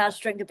 I'm not allowed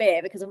to drink a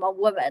beer because I'm a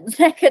woman.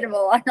 Second of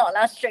all, I'm not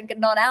allowed to drink a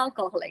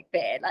non-alcoholic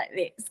beer.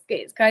 Like,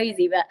 it's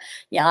crazy. But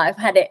yeah, I've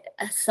had it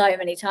so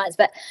many times.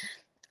 But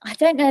I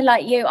don't know,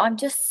 like you, I'm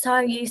just so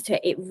used to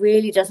it. It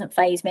really doesn't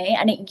faze me.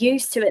 And it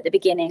used to at the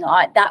beginning.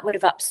 That would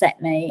have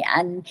upset me.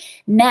 And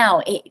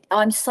now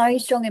I'm so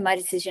strong in my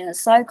decision and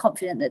so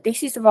confident that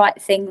this is the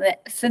right thing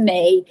that for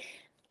me.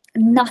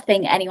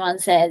 Nothing anyone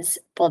says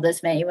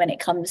bothers me when it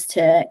comes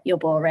to you're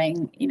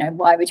boring, you know,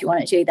 why would you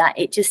want to do that?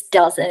 It just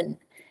doesn't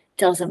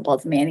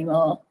bother me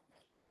anymore.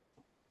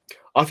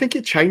 I think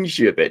it changed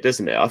you a bit,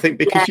 doesn't it? I think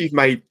because you've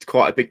made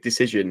quite a big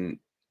decision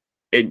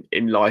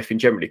in life in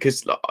general,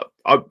 because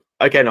I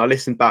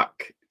listened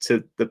back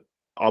to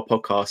our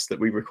podcast that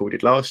we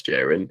recorded last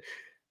year, and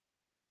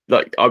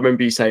like I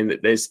remember you saying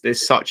that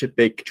there's such a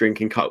big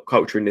drinking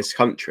culture in this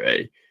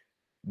country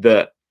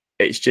that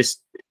it's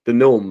just the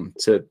norm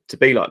to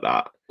be like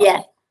that.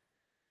 Yeah.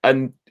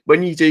 And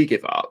when you do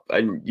give up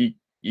and you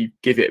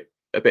give it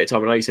a bit of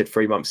time, I know you said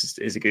 3 months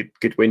is a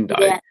good window.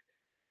 Yeah.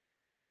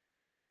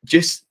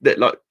 Just that,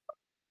 like,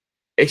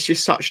 it's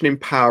just such an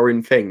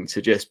empowering thing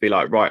to just be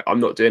like, right, I'm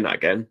not doing that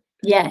again.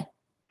 Yeah.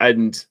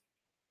 And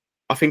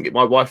I think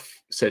my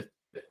wife said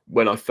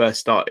when I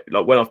first started,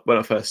 like when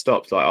I first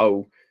stopped, like,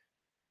 oh,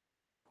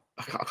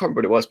 I can't remember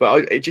what it was,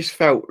 but it just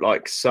felt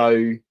like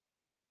so.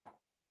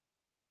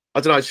 I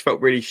don't know. I just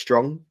felt really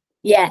strong.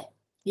 Yeah.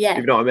 Yeah.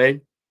 You know what I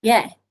mean?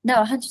 Yeah. No,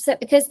 100%.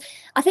 Because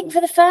I think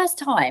for the first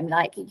time,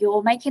 like,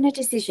 you're making a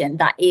decision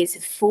that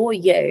is for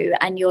you,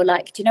 and you're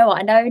like, do you know what?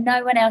 I know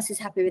no one else is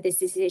happy with this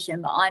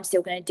decision, but I'm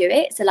still going to do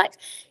it. So like,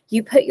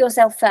 you put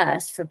yourself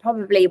first for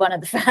probably one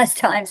of the first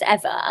times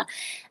ever.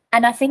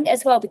 And I think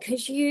as well,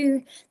 because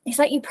it's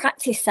like you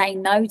practice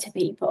saying no to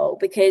people,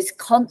 because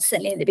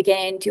constantly at the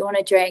beginning, do you want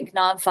a drink?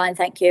 No, I'm fine,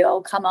 thank you.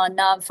 Oh, come on.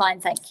 No, I'm fine,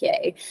 thank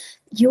you.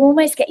 You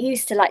almost get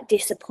used to like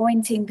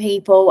disappointing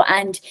people,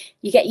 and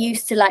you get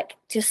used to like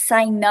just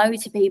saying no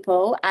to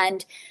people,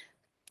 and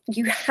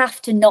you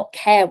have to not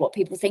care what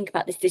people think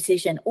about this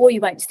decision, or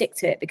you won't stick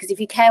to it. Because if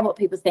you care what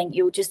people think,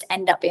 you'll just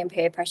end up being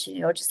peer pressured,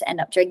 you'll just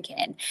end up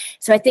drinking.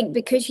 So I think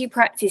because you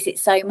practice it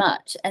so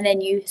much, and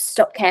then you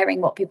stop caring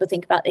what people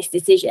think about this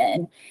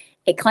decision,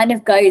 it kind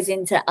of goes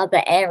into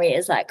other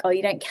areas, like, oh,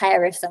 you don't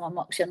care if someone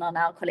mocks you on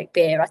non-alcoholic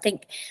beer. I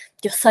think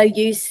you're so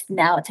used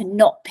now to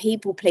not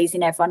people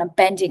pleasing everyone and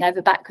bending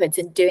over backwards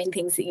and doing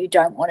things that you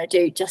don't want to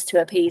do just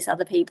to appease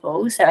other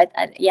people. So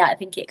I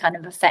think it kind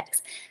of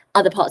affects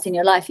other parts in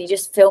your life. You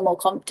just feel more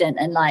confident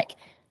and like,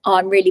 oh,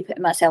 I'm really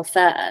putting myself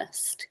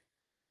first.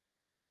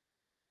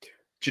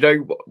 Do you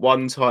know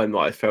one time that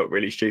I felt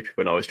really stupid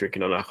when I was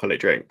drinking an alcoholic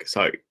drink?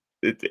 So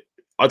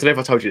I don't know if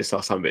I told you this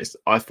last time, but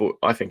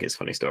I think it's a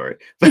funny story.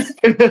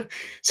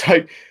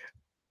 So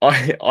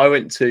I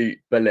went to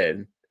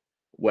Berlin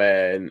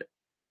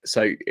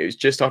so it was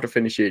just after I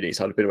finished uni,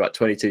 so I'd have been about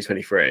 22,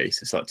 23, so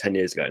it's like 10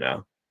 years ago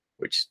now,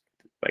 which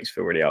makes me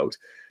feel really old.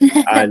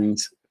 And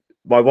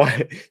my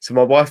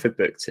wife had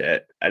booked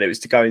it, and it was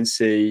to go and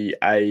see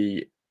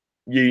a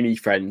uni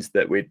friend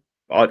that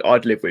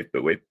I'd lived with,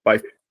 but we're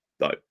both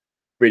like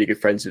really good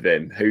friends with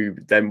him, who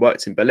then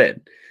worked in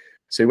Berlin.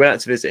 So we went out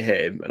to visit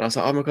him, and I was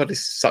like, oh my God, this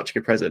is such a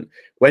good present.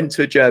 Went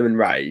to a German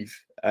rave,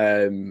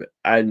 and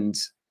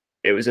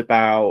it was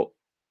about,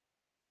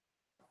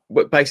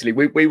 basically,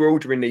 we were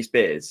ordering these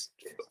beers.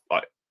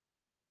 Like,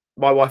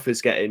 my wife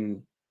was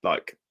getting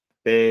like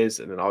beers,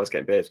 and then I was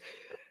getting beers.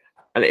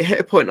 And it hit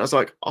a point, and I was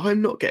like,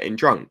 I'm not getting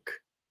drunk.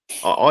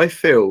 I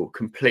feel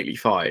completely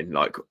fine.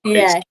 Like,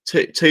 it's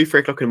 2, 3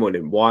 o'clock in the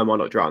morning. Why am I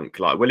not drunk?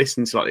 Like, we're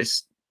listening to like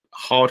this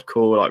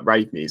hardcore like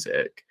rave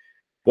music.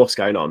 What's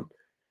going on?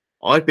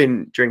 I'd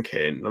been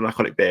drinking an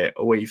alcoholic beer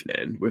all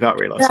evening without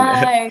realising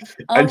it.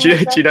 And do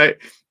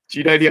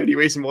you know the only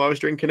reason why I was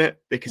drinking it?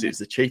 Because it's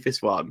the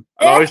cheapest one.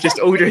 And I was just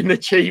ordering the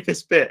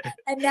cheapest bit.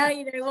 And now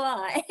you know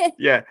why.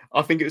 Yeah,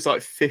 I think it was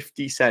like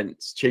 50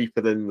 cents cheaper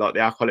than like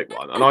the alcoholic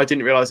one. And I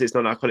didn't realise it's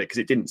non-alcoholic because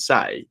it didn't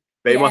say,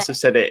 but it must have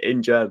said it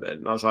in German.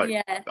 And I was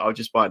like, I'll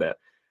just buy it.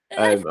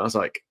 I was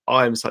like,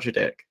 I am such a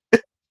dick.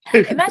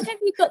 Imagine if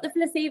you got the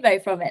placebo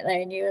from it though,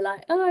 and you were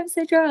like, oh, I'm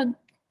so drunk.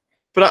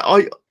 But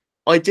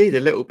I did a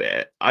little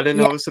bit, and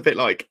then I was a bit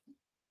like,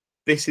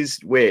 this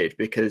is weird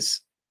because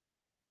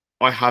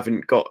I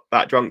haven't got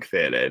that drunk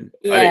feeling,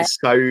 and it's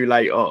so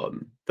late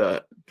on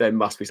that there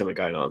must be something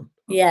going on.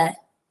 Yeah.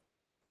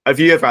 Have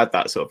you ever had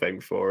that sort of thing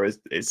before? Is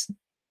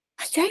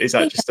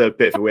that just a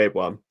bit of a weird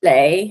one?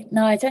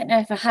 No, I don't know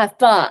if I have,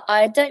 but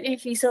I don't know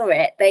if you saw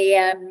it.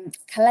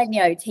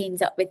 Colenio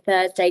teams up with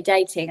Thursday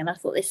Dating, and I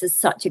thought this was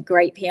such a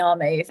great PR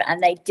move.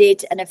 And they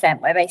did an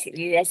event where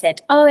basically they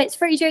said, oh, it's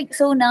free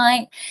drinks all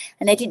night.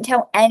 And they didn't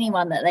tell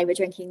anyone that they were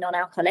drinking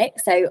non-alcoholic.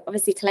 So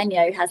obviously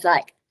Colenio has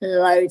like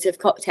loads of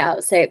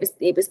cocktails. So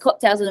it was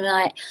cocktails all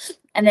night.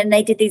 And then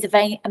they did these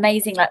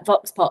amazing like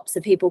vox pops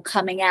of people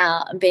coming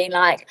out and being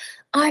like,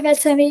 I've had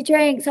so many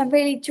drinks, I'm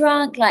really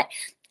drunk.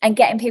 And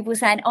getting people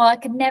saying, oh, I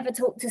could never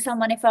talk to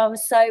someone if I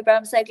was sober.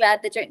 I'm so glad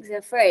the drinks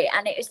are free.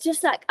 And it was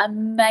just like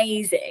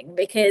amazing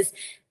because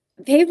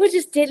people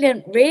just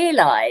didn't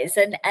realise.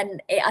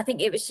 I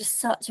think it was just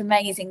such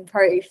amazing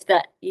proof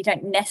that you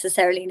don't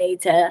necessarily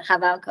need to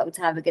have alcohol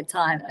to have a good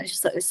time. I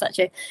just thought it was such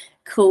a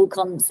cool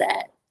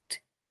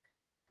concept.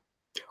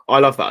 I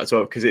love that as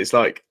well, because it's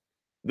like,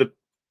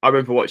 I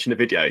remember watching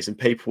the videos and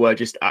people were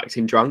just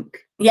acting drunk.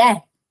 Yeah.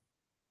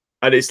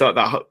 And it's like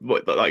that,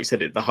 like you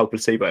said, the whole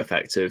placebo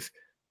effect of,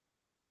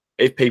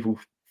 if people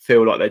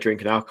feel like they're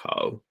drinking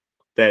alcohol,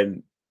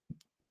 then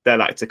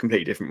they'll act a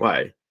completely different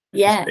way.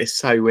 Yeah. It's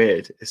so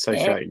weird. It's so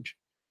strange.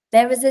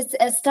 There was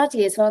a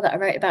study as well that I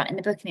wrote about in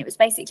the book, and it was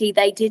basically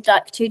they did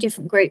like 2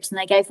 different groups, and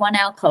they gave one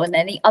alcohol, and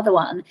then the other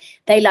one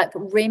they like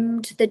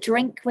rimmed the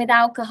drink with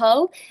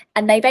alcohol,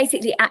 and they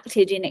basically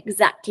acted in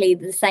exactly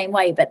the same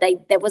way, but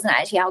there wasn't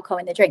actually alcohol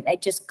in the drink. They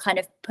just kind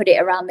of put it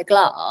around the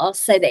glass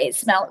so that it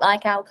smelled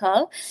like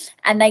alcohol,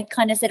 and they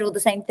kind of said all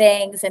the same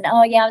things, and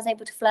oh yeah, I was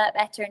able to flirt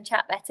better and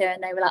chat better,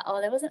 and they were like, oh,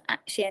 there wasn't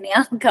actually any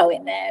alcohol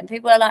in there, and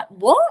people are like,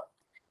 what?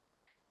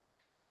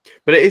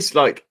 But it is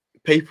like,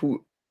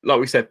 people,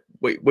 like we said,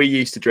 we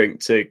used to drink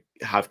to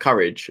have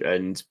courage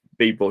and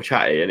be more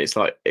chatty, and it's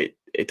like it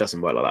doesn't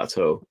work like that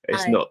at all.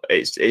 It's not.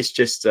 It's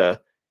just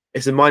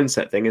it's a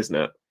mindset thing, isn't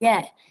it?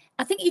 Yeah.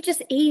 I think you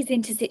just ease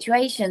into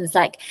situations.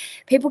 Like,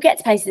 people get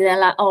to places, they're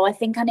like, oh, I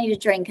think I need a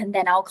drink, and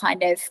then I'll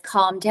kind of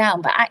calm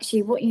down. But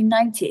actually what you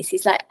notice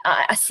is, like,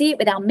 I see it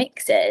with our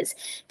mixers.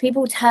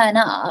 People turn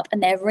up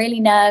and they're really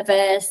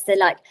nervous. They're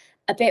like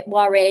a bit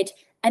worried.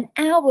 An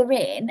hour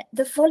in,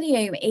 the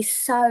volume is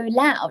so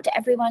loud.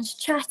 Everyone's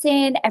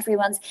chatting.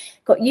 Everyone's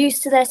got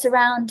used to their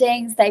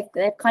surroundings. They've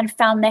kind of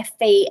found their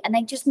feet, and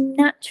they just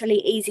naturally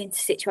ease into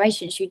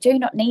situations. You do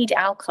not need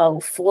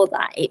alcohol for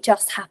that. It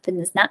just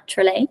happens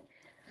naturally.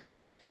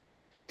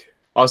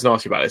 I was going to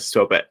ask you about this as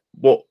well,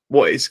 but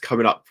what is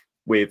coming up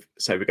with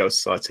Sober Girls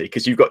Society?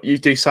 Because you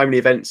do so many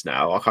events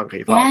now. I can't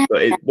keep up.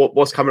 But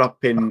what's coming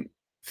up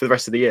for the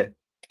rest of the year?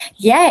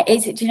 Yeah,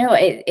 do you know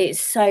what? It's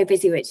so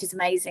busy, which is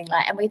amazing.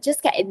 Like, and we're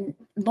just getting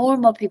more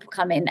and more people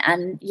coming,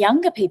 and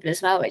younger people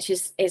as well, which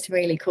is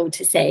really cool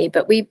to see.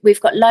 But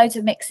we've got loads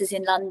of mixers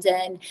in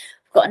London.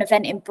 We've got an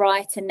event in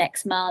Brighton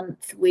next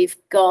month. We've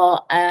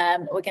got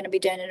we're going to be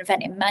doing an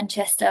event in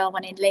Manchester,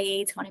 one in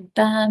Leeds, one in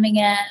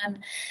Birmingham,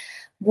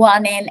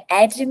 one in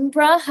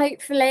Edinburgh,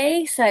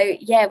 hopefully. So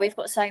yeah, we've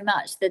got so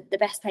much. The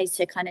best place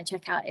to kind of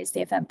check out is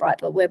the Eventbrite,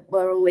 but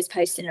we're always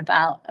posting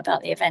about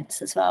the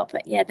events as well.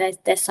 But yeah,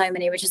 there's so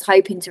many. We're just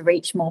hoping to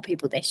reach more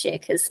people this year,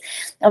 because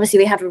obviously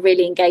we have a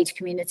really engaged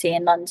community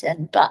in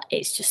London, but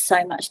it's just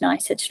so much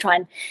nicer to try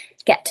and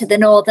get to the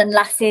northern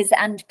lasses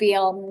and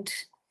beyond.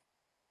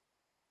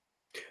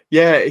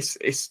 Yeah,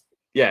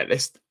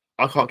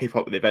 I can't keep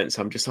up with the events.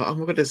 I'm just like, oh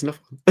my god, there's enough.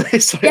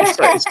 It's so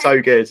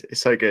good.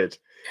 It's so good.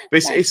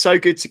 But it's so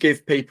good to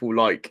give people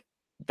like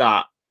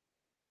that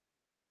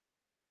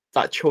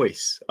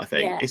choice. I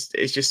think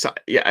it's just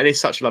and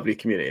it's such a lovely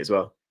community as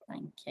well.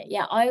 Thank you.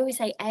 Yeah, I always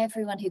say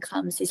everyone who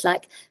comes is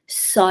like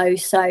so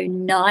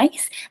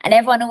nice, and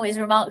everyone always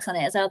remarks on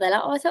it as well. They're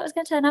like, oh, I thought I was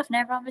going to turn up and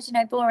everyone was, you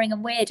know, boring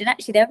and weird, and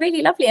actually they're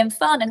really lovely and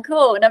fun and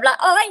cool. And I'm like,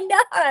 oh,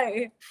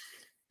 I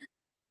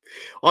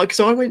know. Because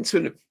I went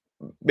to,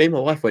 me and my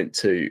wife went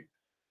to,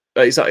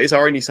 it's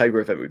our only sober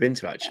event we've been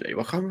to actually.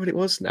 Well, I can't remember what it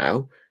was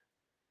now.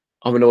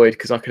 I'm annoyed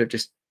because I could have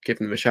just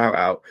given them a shout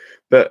out,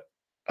 but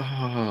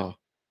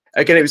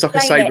again, it was like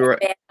a sober.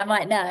 I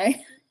might know.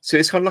 So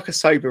it's kind of like a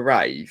sober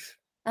rave.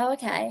 Oh,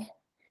 okay.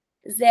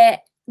 Is it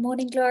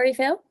Morning Glory,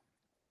 Phil?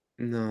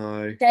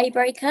 No.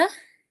 Daybreaker?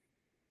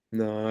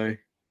 No.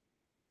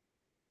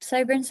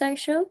 Sober and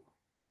Social?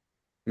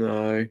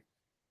 No.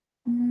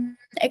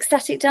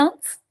 Ecstatic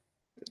Dance?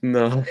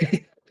 No.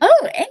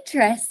 Oh,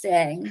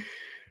 interesting.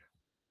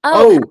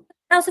 Oh,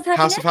 House of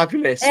Happiness. House of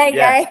Happiness. There you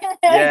go.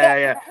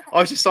 Yeah. I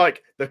was just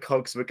like, the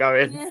cogs were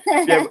going.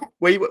 Yeah,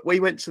 we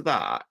went to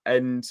that,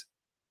 and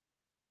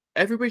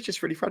everybody's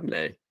just really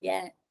friendly.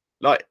 Yeah.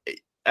 Like,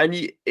 and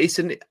it's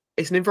an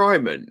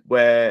environment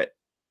where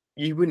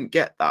you wouldn't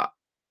get that.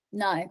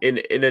 No.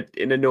 In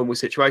a normal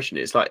situation,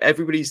 it's like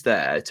everybody's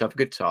there to have a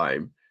good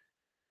time,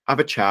 have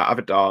a chat, have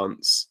a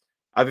dance,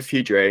 have a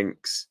few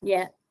drinks.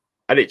 Yeah.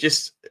 And it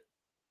just,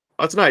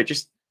 I don't know,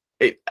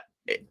 it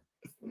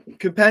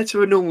compared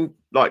to a normal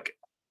like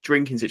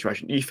drinking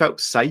situation, you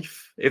felt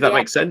safe, if that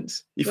makes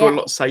sense. You feel a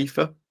lot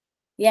safer.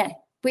 Yeah.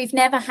 We've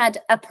never had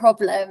a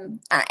problem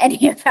at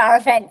any of our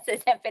events.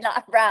 There's never been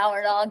like a row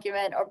or an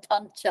argument or a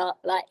punch up.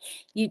 Like,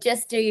 you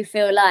just do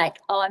feel like,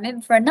 oh, I'm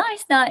in for a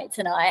nice night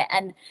tonight,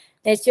 and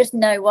there's just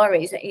no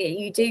worries.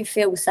 You do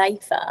feel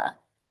safer.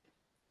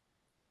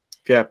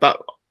 Yeah,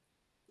 but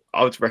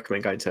I would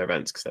recommend going to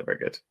events because they're very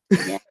good.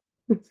 Yeah.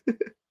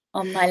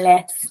 On my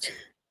list.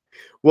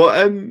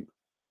 What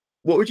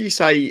would you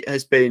say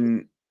has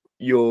been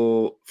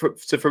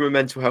from a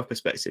mental health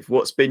perspective,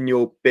 what's been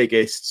your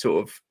biggest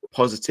sort of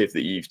positive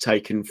that you've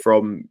taken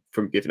from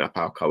giving up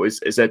alcohol?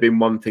 Has there been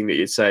one thing that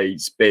you'd say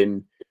has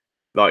been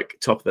like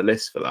top of the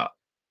list for that?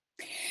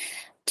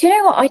 Do you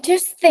know what? I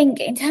just think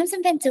in terms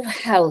of mental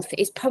health,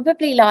 it's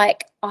probably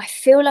like, I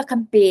feel like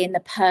I'm being the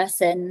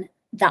person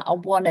that I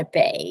want to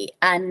be.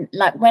 And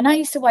like when I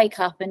used to wake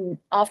up and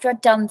after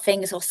I'd done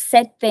things or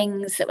said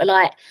things that were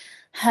like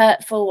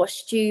hurtful or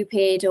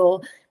stupid,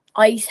 or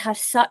I used to have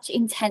such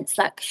intense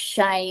like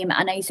shame,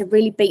 and I used to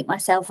really beat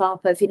myself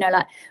up of, you know,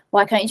 like,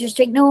 why can't you just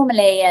drink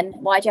normally, and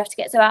why do you have to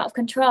get so out of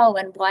control,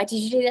 and why did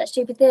you do that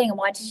stupid thing, and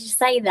why did you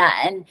say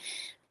that? And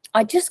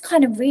I just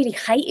kind of really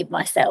hated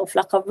myself.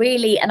 Like,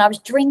 and I was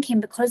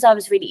drinking because I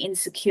was really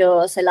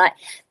insecure. So like,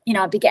 you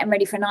know, I'd be getting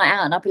ready for a night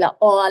out and I'd be like,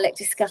 oh, I look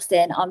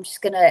disgusting, I'm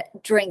just gonna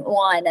drink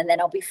wine and then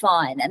I'll be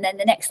fine. And then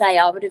the next day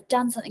I would have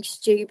done something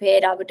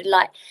stupid. I would have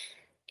like,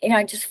 you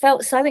know, just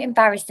felt so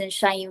embarrassed and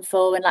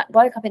shameful, and like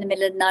woke up in the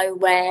middle of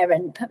nowhere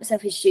and put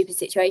myself in stupid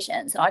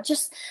situations. And I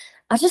just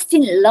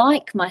didn't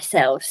like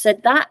myself. So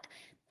that,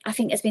 I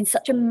think, has been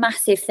such a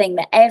massive thing,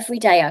 that every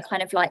day I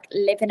kind of like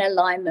live in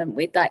alignment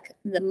with like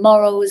the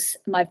morals,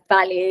 my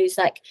values,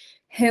 like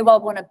who I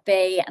want to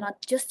be. And I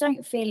just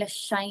don't feel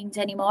ashamed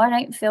anymore. I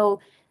don't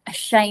feel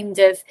ashamed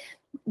of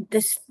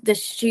the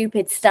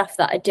stupid stuff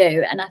that I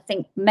do. And I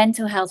think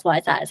mental health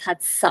wise, that has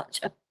had such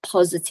a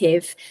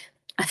positive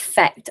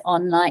effect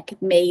on like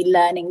me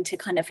learning to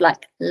kind of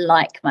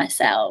like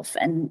myself.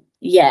 And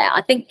yeah,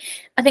 I think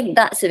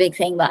that's a big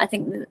thing. But I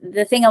think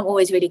the thing I'm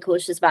always really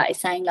cautious about is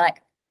saying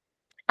like,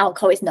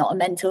 alcohol is not a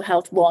mental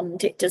health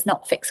wand. It does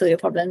not fix all your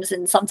problems,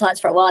 and sometimes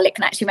for a while it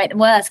can actually make them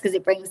worse because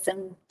it brings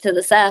them to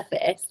the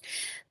surface.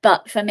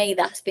 But for me,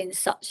 that's been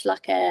such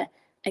like a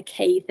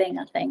key thing,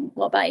 I think.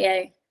 What about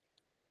you?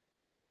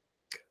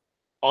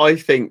 I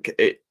think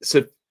it's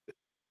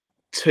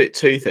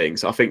two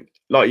things. I think,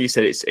 like you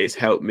said, it's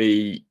helped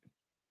me.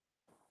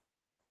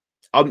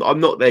 I'm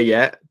not there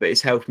yet, but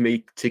it's helped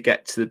me to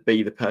get to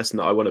be the person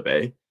that I want to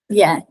be.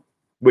 Yeah.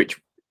 Which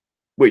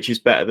is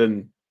better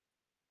than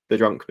the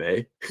drunk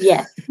me.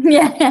 Yeah.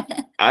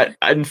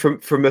 And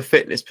from a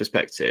fitness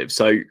perspective,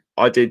 so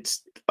I did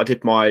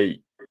my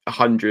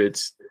 100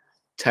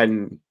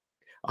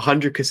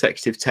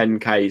 consecutive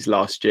 10Ks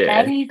last year.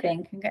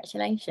 Amazing,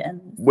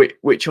 congratulations.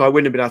 Which I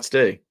wouldn't have been able to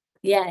do.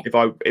 Yeah. If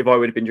I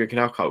would have been drinking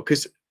alcohol,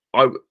 because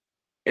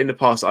in the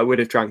past I would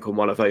have drank on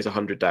one of those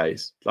 100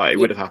 days. Like, it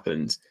would have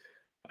happened.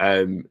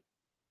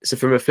 So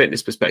from a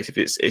fitness perspective,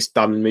 it's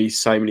done me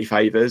so many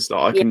favors.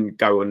 Like, I can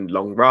go on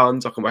long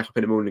runs. I can wake up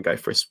in the morning and go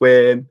for a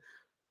swim.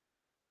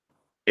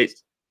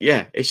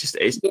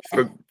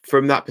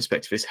 From that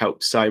perspective, it's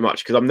helped so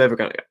much, because I'm never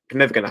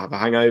gonna have a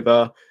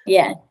hangover.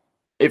 Yeah.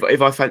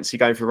 If I fancy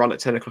going for a run at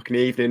 10 o'clock in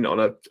the evening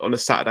on a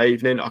Saturday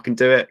evening, I can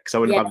do it because I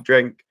wouldn't have had a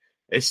drink.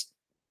 It's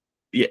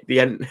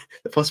the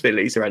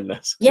possibilities are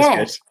endless.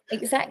 Yeah,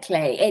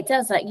 exactly. It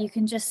does. Like, you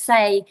can just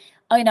say,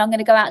 oh, I'm going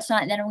to go out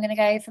tonight and then I'm going to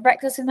go for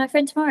breakfast with my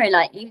friend tomorrow.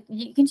 Like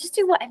you can just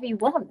do whatever you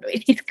want.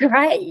 It's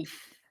great.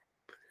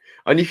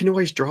 And you can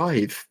always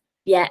drive.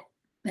 Yeah.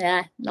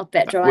 Love a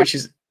bit of drive.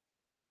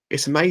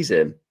 It's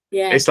amazing.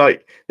 Yeah. It's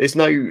like there's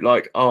no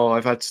like, oh,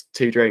 I've had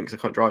 2 drinks, I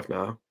can't drive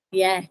now.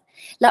 Yeah,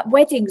 like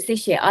weddings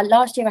this year.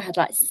 Last year I had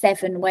like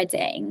 7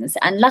 weddings,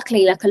 and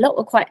luckily like a lot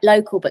were quite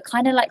local, but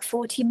kind of like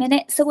 40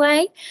 minutes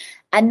away.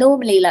 And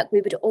normally like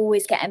we would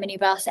always get a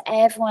minibus.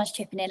 Everyone's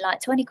chipping in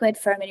like 20 quid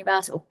for a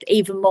minibus, or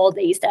even more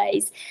these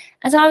days.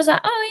 And so I was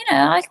like,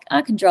 oh,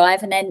 I can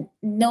drive. And then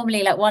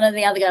normally like one of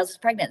the other girls was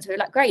pregnant, so we were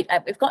like, great,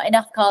 like, we've got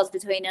enough cars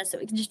between us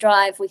that we can just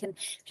drive. We don't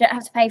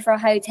have to pay for a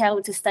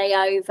hotel to stay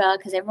over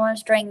because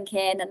everyone's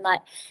drinking, and like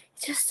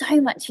it's just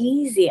so much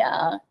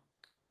easier.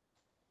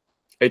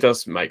 It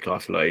does make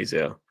life a lot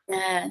easier.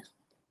 Yeah.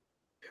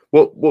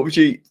 What would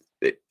you?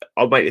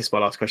 I'll make this my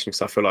last question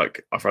because I feel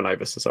like I've run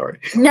over. So sorry.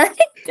 No,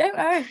 don't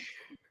worry.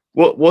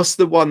 What's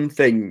the one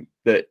thing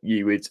that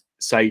you would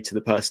say to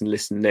the person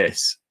listening to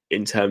this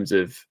in terms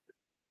of,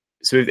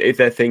 so if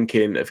they're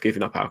thinking of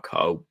giving up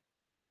alcohol,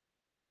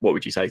 what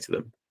would you say to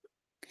them?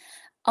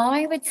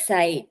 I would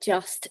say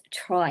just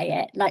try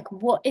it. Like,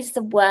 what is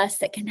the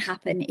worst that can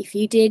happen if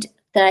you did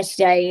 30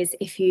 days,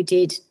 if you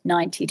did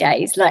 90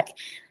 days? Like,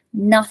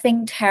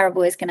 nothing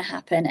terrible is going to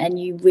happen, and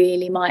you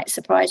really might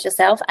surprise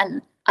yourself.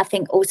 And I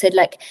think also,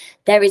 like,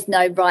 there is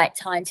no right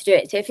time to do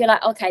it. So if you're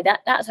like, okay,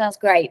 that sounds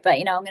great, but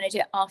I'm going to do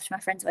it after my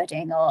friend's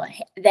wedding, or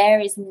there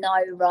is no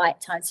right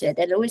time to do it.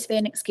 There'll always be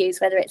an excuse,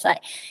 whether it's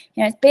like,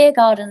 it's beer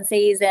garden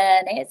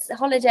season, it's a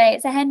holiday,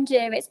 it's a hen do,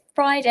 it's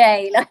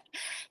Friday. Like,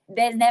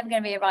 there's never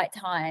going to be a right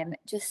time.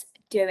 Just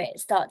do it.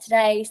 Start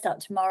today, start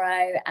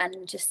tomorrow,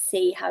 and just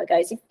see how it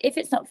goes. If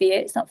it's not for you,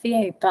 it's not for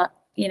you, but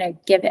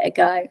give it a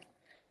go.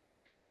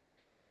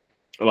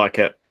 I like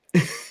it.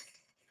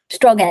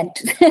 Strong end.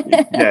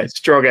 Yeah,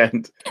 strong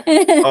end.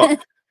 Oh,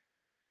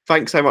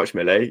 thanks so much,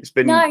 Millie. It's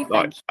been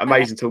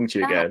amazing talking to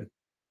you again.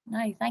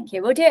 No, thank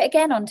you. We'll do it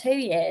again on 2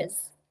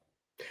 years.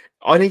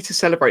 I need to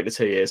celebrate the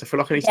 2 years. I feel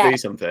like I need to do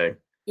something.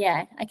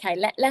 Yeah. Okay.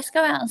 Let's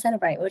go out and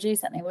celebrate. We'll do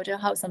something. We'll do a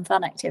wholesome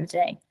fun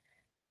activity.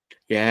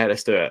 Yeah,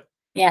 let's do it.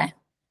 Yeah.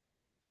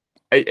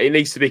 It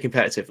needs to be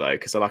competitive though,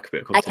 because I like a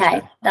bit of competition.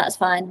 Okay, that's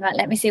fine. Right,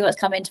 let me see what's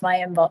come into my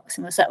inbox,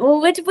 and we'll say,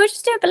 we'll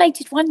just do a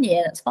belated 1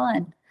 year. That's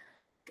fine.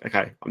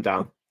 Okay, I'm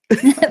down.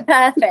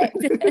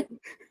 Perfect.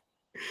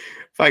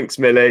 Thanks,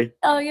 Millie.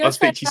 Oh, I'll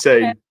speak to you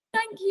soon.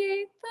 Thank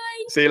you.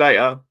 Bye. See you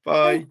later.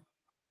 Bye.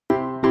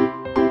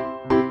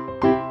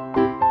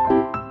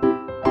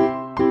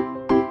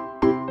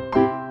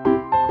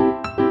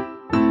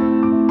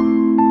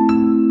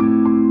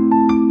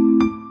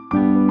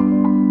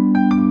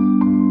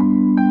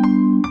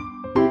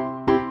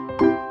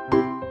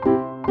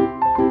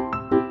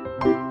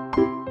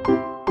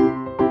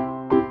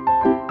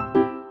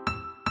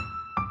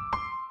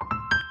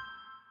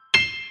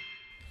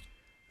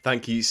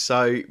 Thank you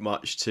so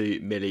much to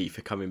Millie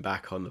for coming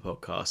back on the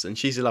podcast. And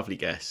she's a lovely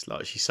guest.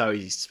 Like, she's so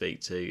easy to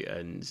speak to,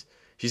 and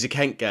she's a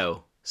Kent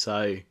girl.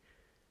 So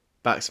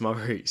back to my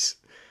roots.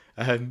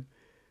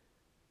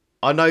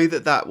 I know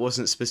that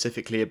wasn't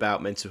specifically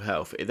about mental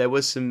health. There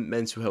was some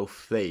mental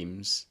health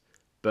themes,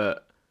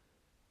 but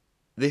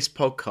this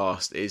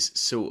podcast is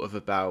sort of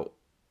about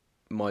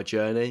my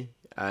journey,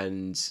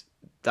 and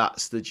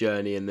that's the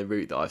journey and the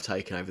route that I've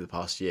taken over the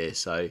past year.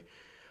 So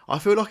I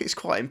feel like it's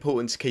quite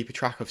important to keep a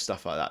track of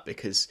stuff like that,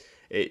 because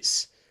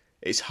it's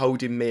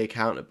holding me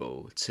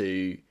accountable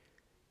to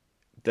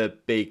the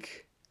big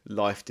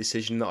life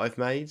decision that I've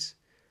made.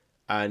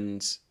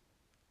 And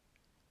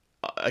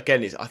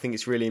again, I think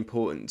it's really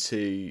important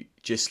to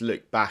just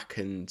look back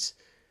and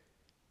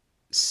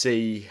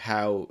see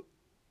how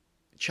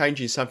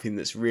changing something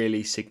that's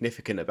really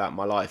significant about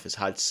my life has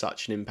had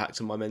such an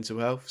impact on my mental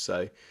health.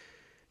 So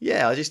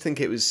yeah, I just think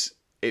it was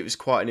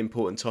quite an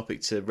important topic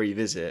to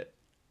revisit,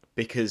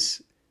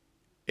 because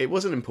it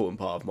was an important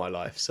part of my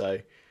life. So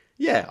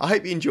yeah, I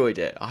hope you enjoyed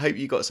it. I hope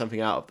you got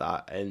something out of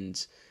that.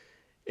 And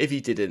if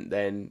you didn't,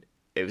 then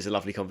it was a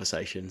lovely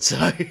conversation.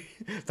 So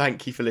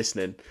thank you for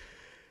listening.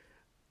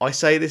 I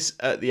say this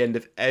at the end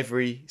of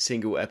every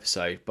single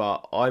episode,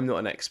 but I'm not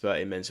an expert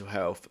in mental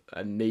health,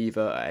 and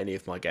neither are any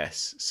of my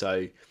guests.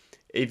 So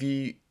if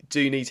you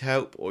do need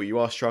help or you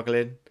are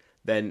struggling,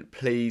 then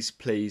please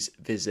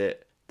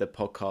visit the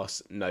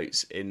podcast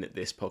notes in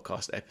this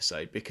podcast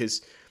episode,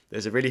 because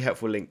there's a really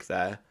helpful link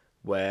there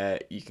where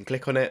you can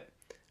click on it,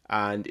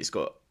 and it's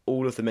got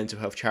all of the mental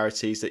health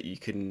charities that you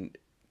can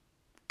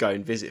go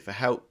and visit for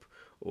help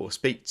or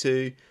speak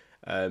to.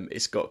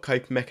 It's got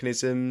coping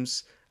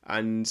mechanisms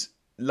and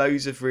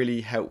loads of really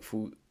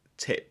helpful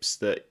tips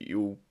that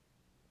you'll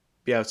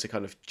be able to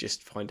kind of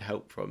just find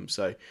help from.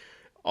 So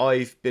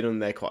I've been on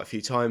there quite a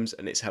few times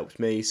and it's helped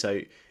me. So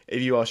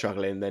if you are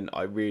struggling, then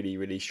I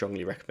really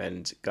strongly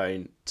recommend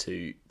going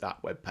to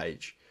that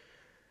webpage.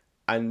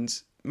 And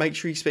make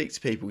sure you speak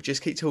to people.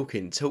 Just keep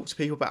talking. Talk to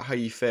people about how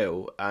you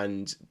feel,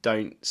 and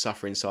don't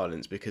suffer in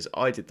silence, because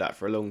I did that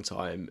for a long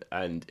time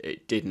and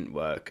it didn't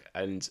work.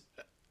 And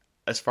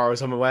as far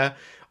as I'm aware.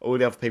 All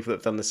the other people that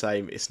have done the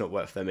same, it's not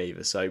worked for them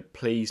either. So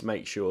please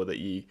make sure that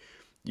you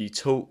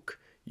talk,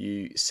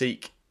 you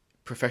seek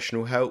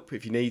professional help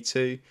if you need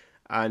to,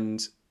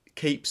 and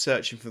keep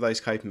searching for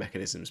those coping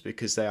mechanisms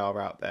because they are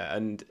out there.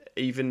 And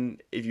even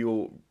if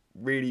you're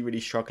really, really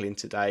struggling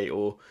today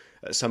or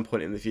at some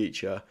point in the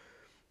future,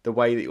 the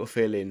way that you're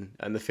feeling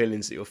and the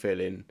feelings that you're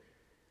feeling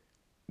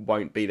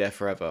won't be there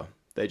forever.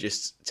 They're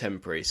just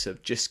temporary. So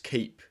just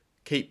keep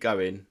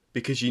going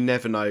because you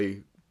never know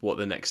what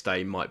the next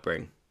day might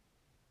bring.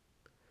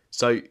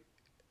 So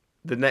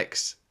the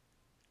next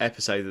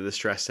episode of the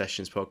Stress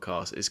Sessions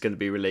podcast is going to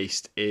be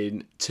released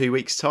in 2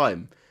 weeks'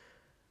 time.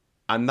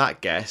 And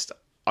that guest,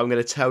 I'm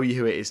going to tell you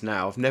who it is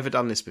now. I've never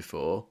done this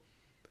before.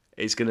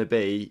 It's going to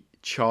be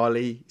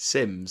Charlie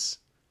Sims,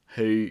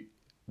 who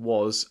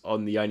was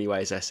on The Only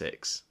Way is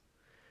Essex.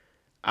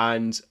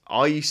 And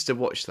I used to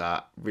watch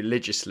that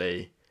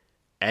religiously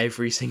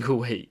every single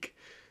week.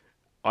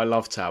 I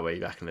loved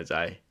Towie back in the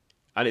day.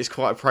 And it's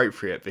quite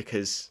appropriate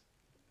because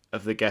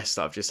of the guest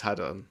that I've just had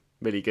on,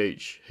 Millie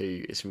Gooch,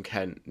 who is from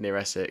Kent, near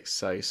Essex.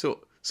 So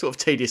sort of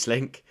tedious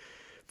link.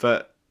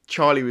 But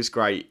Charlie was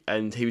great,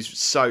 and he was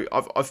so...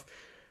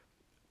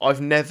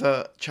 I've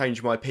never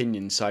changed my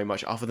opinion so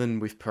much, other than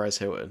with Perez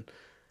Hilton,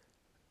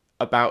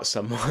 about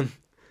someone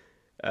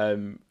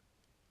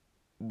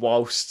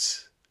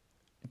whilst,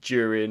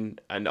 during,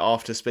 and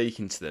after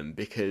speaking to them,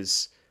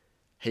 because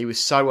he was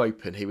so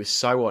open, he was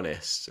so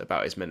honest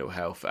about his mental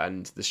health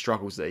and the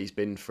struggles that he's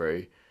been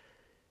through.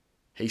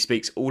 He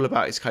speaks all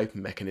about his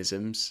coping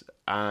mechanisms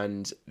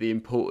and the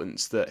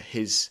importance that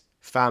his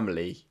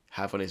family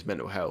have on his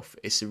mental health.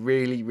 It's a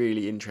really,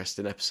 really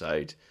interesting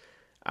episode,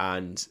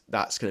 and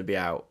that's going to be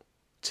out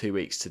 2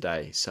 weeks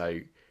today. So,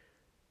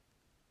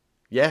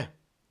 yeah,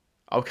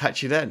 I'll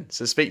catch you then.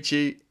 So speak to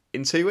you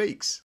in 2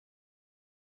 weeks.